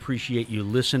 We appreciate you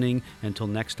listening. Until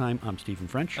next time, I'm Stephen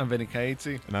French. I'm Vinny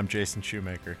Caizzi. And I'm Jason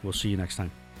Shoemaker. We'll see you next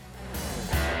time.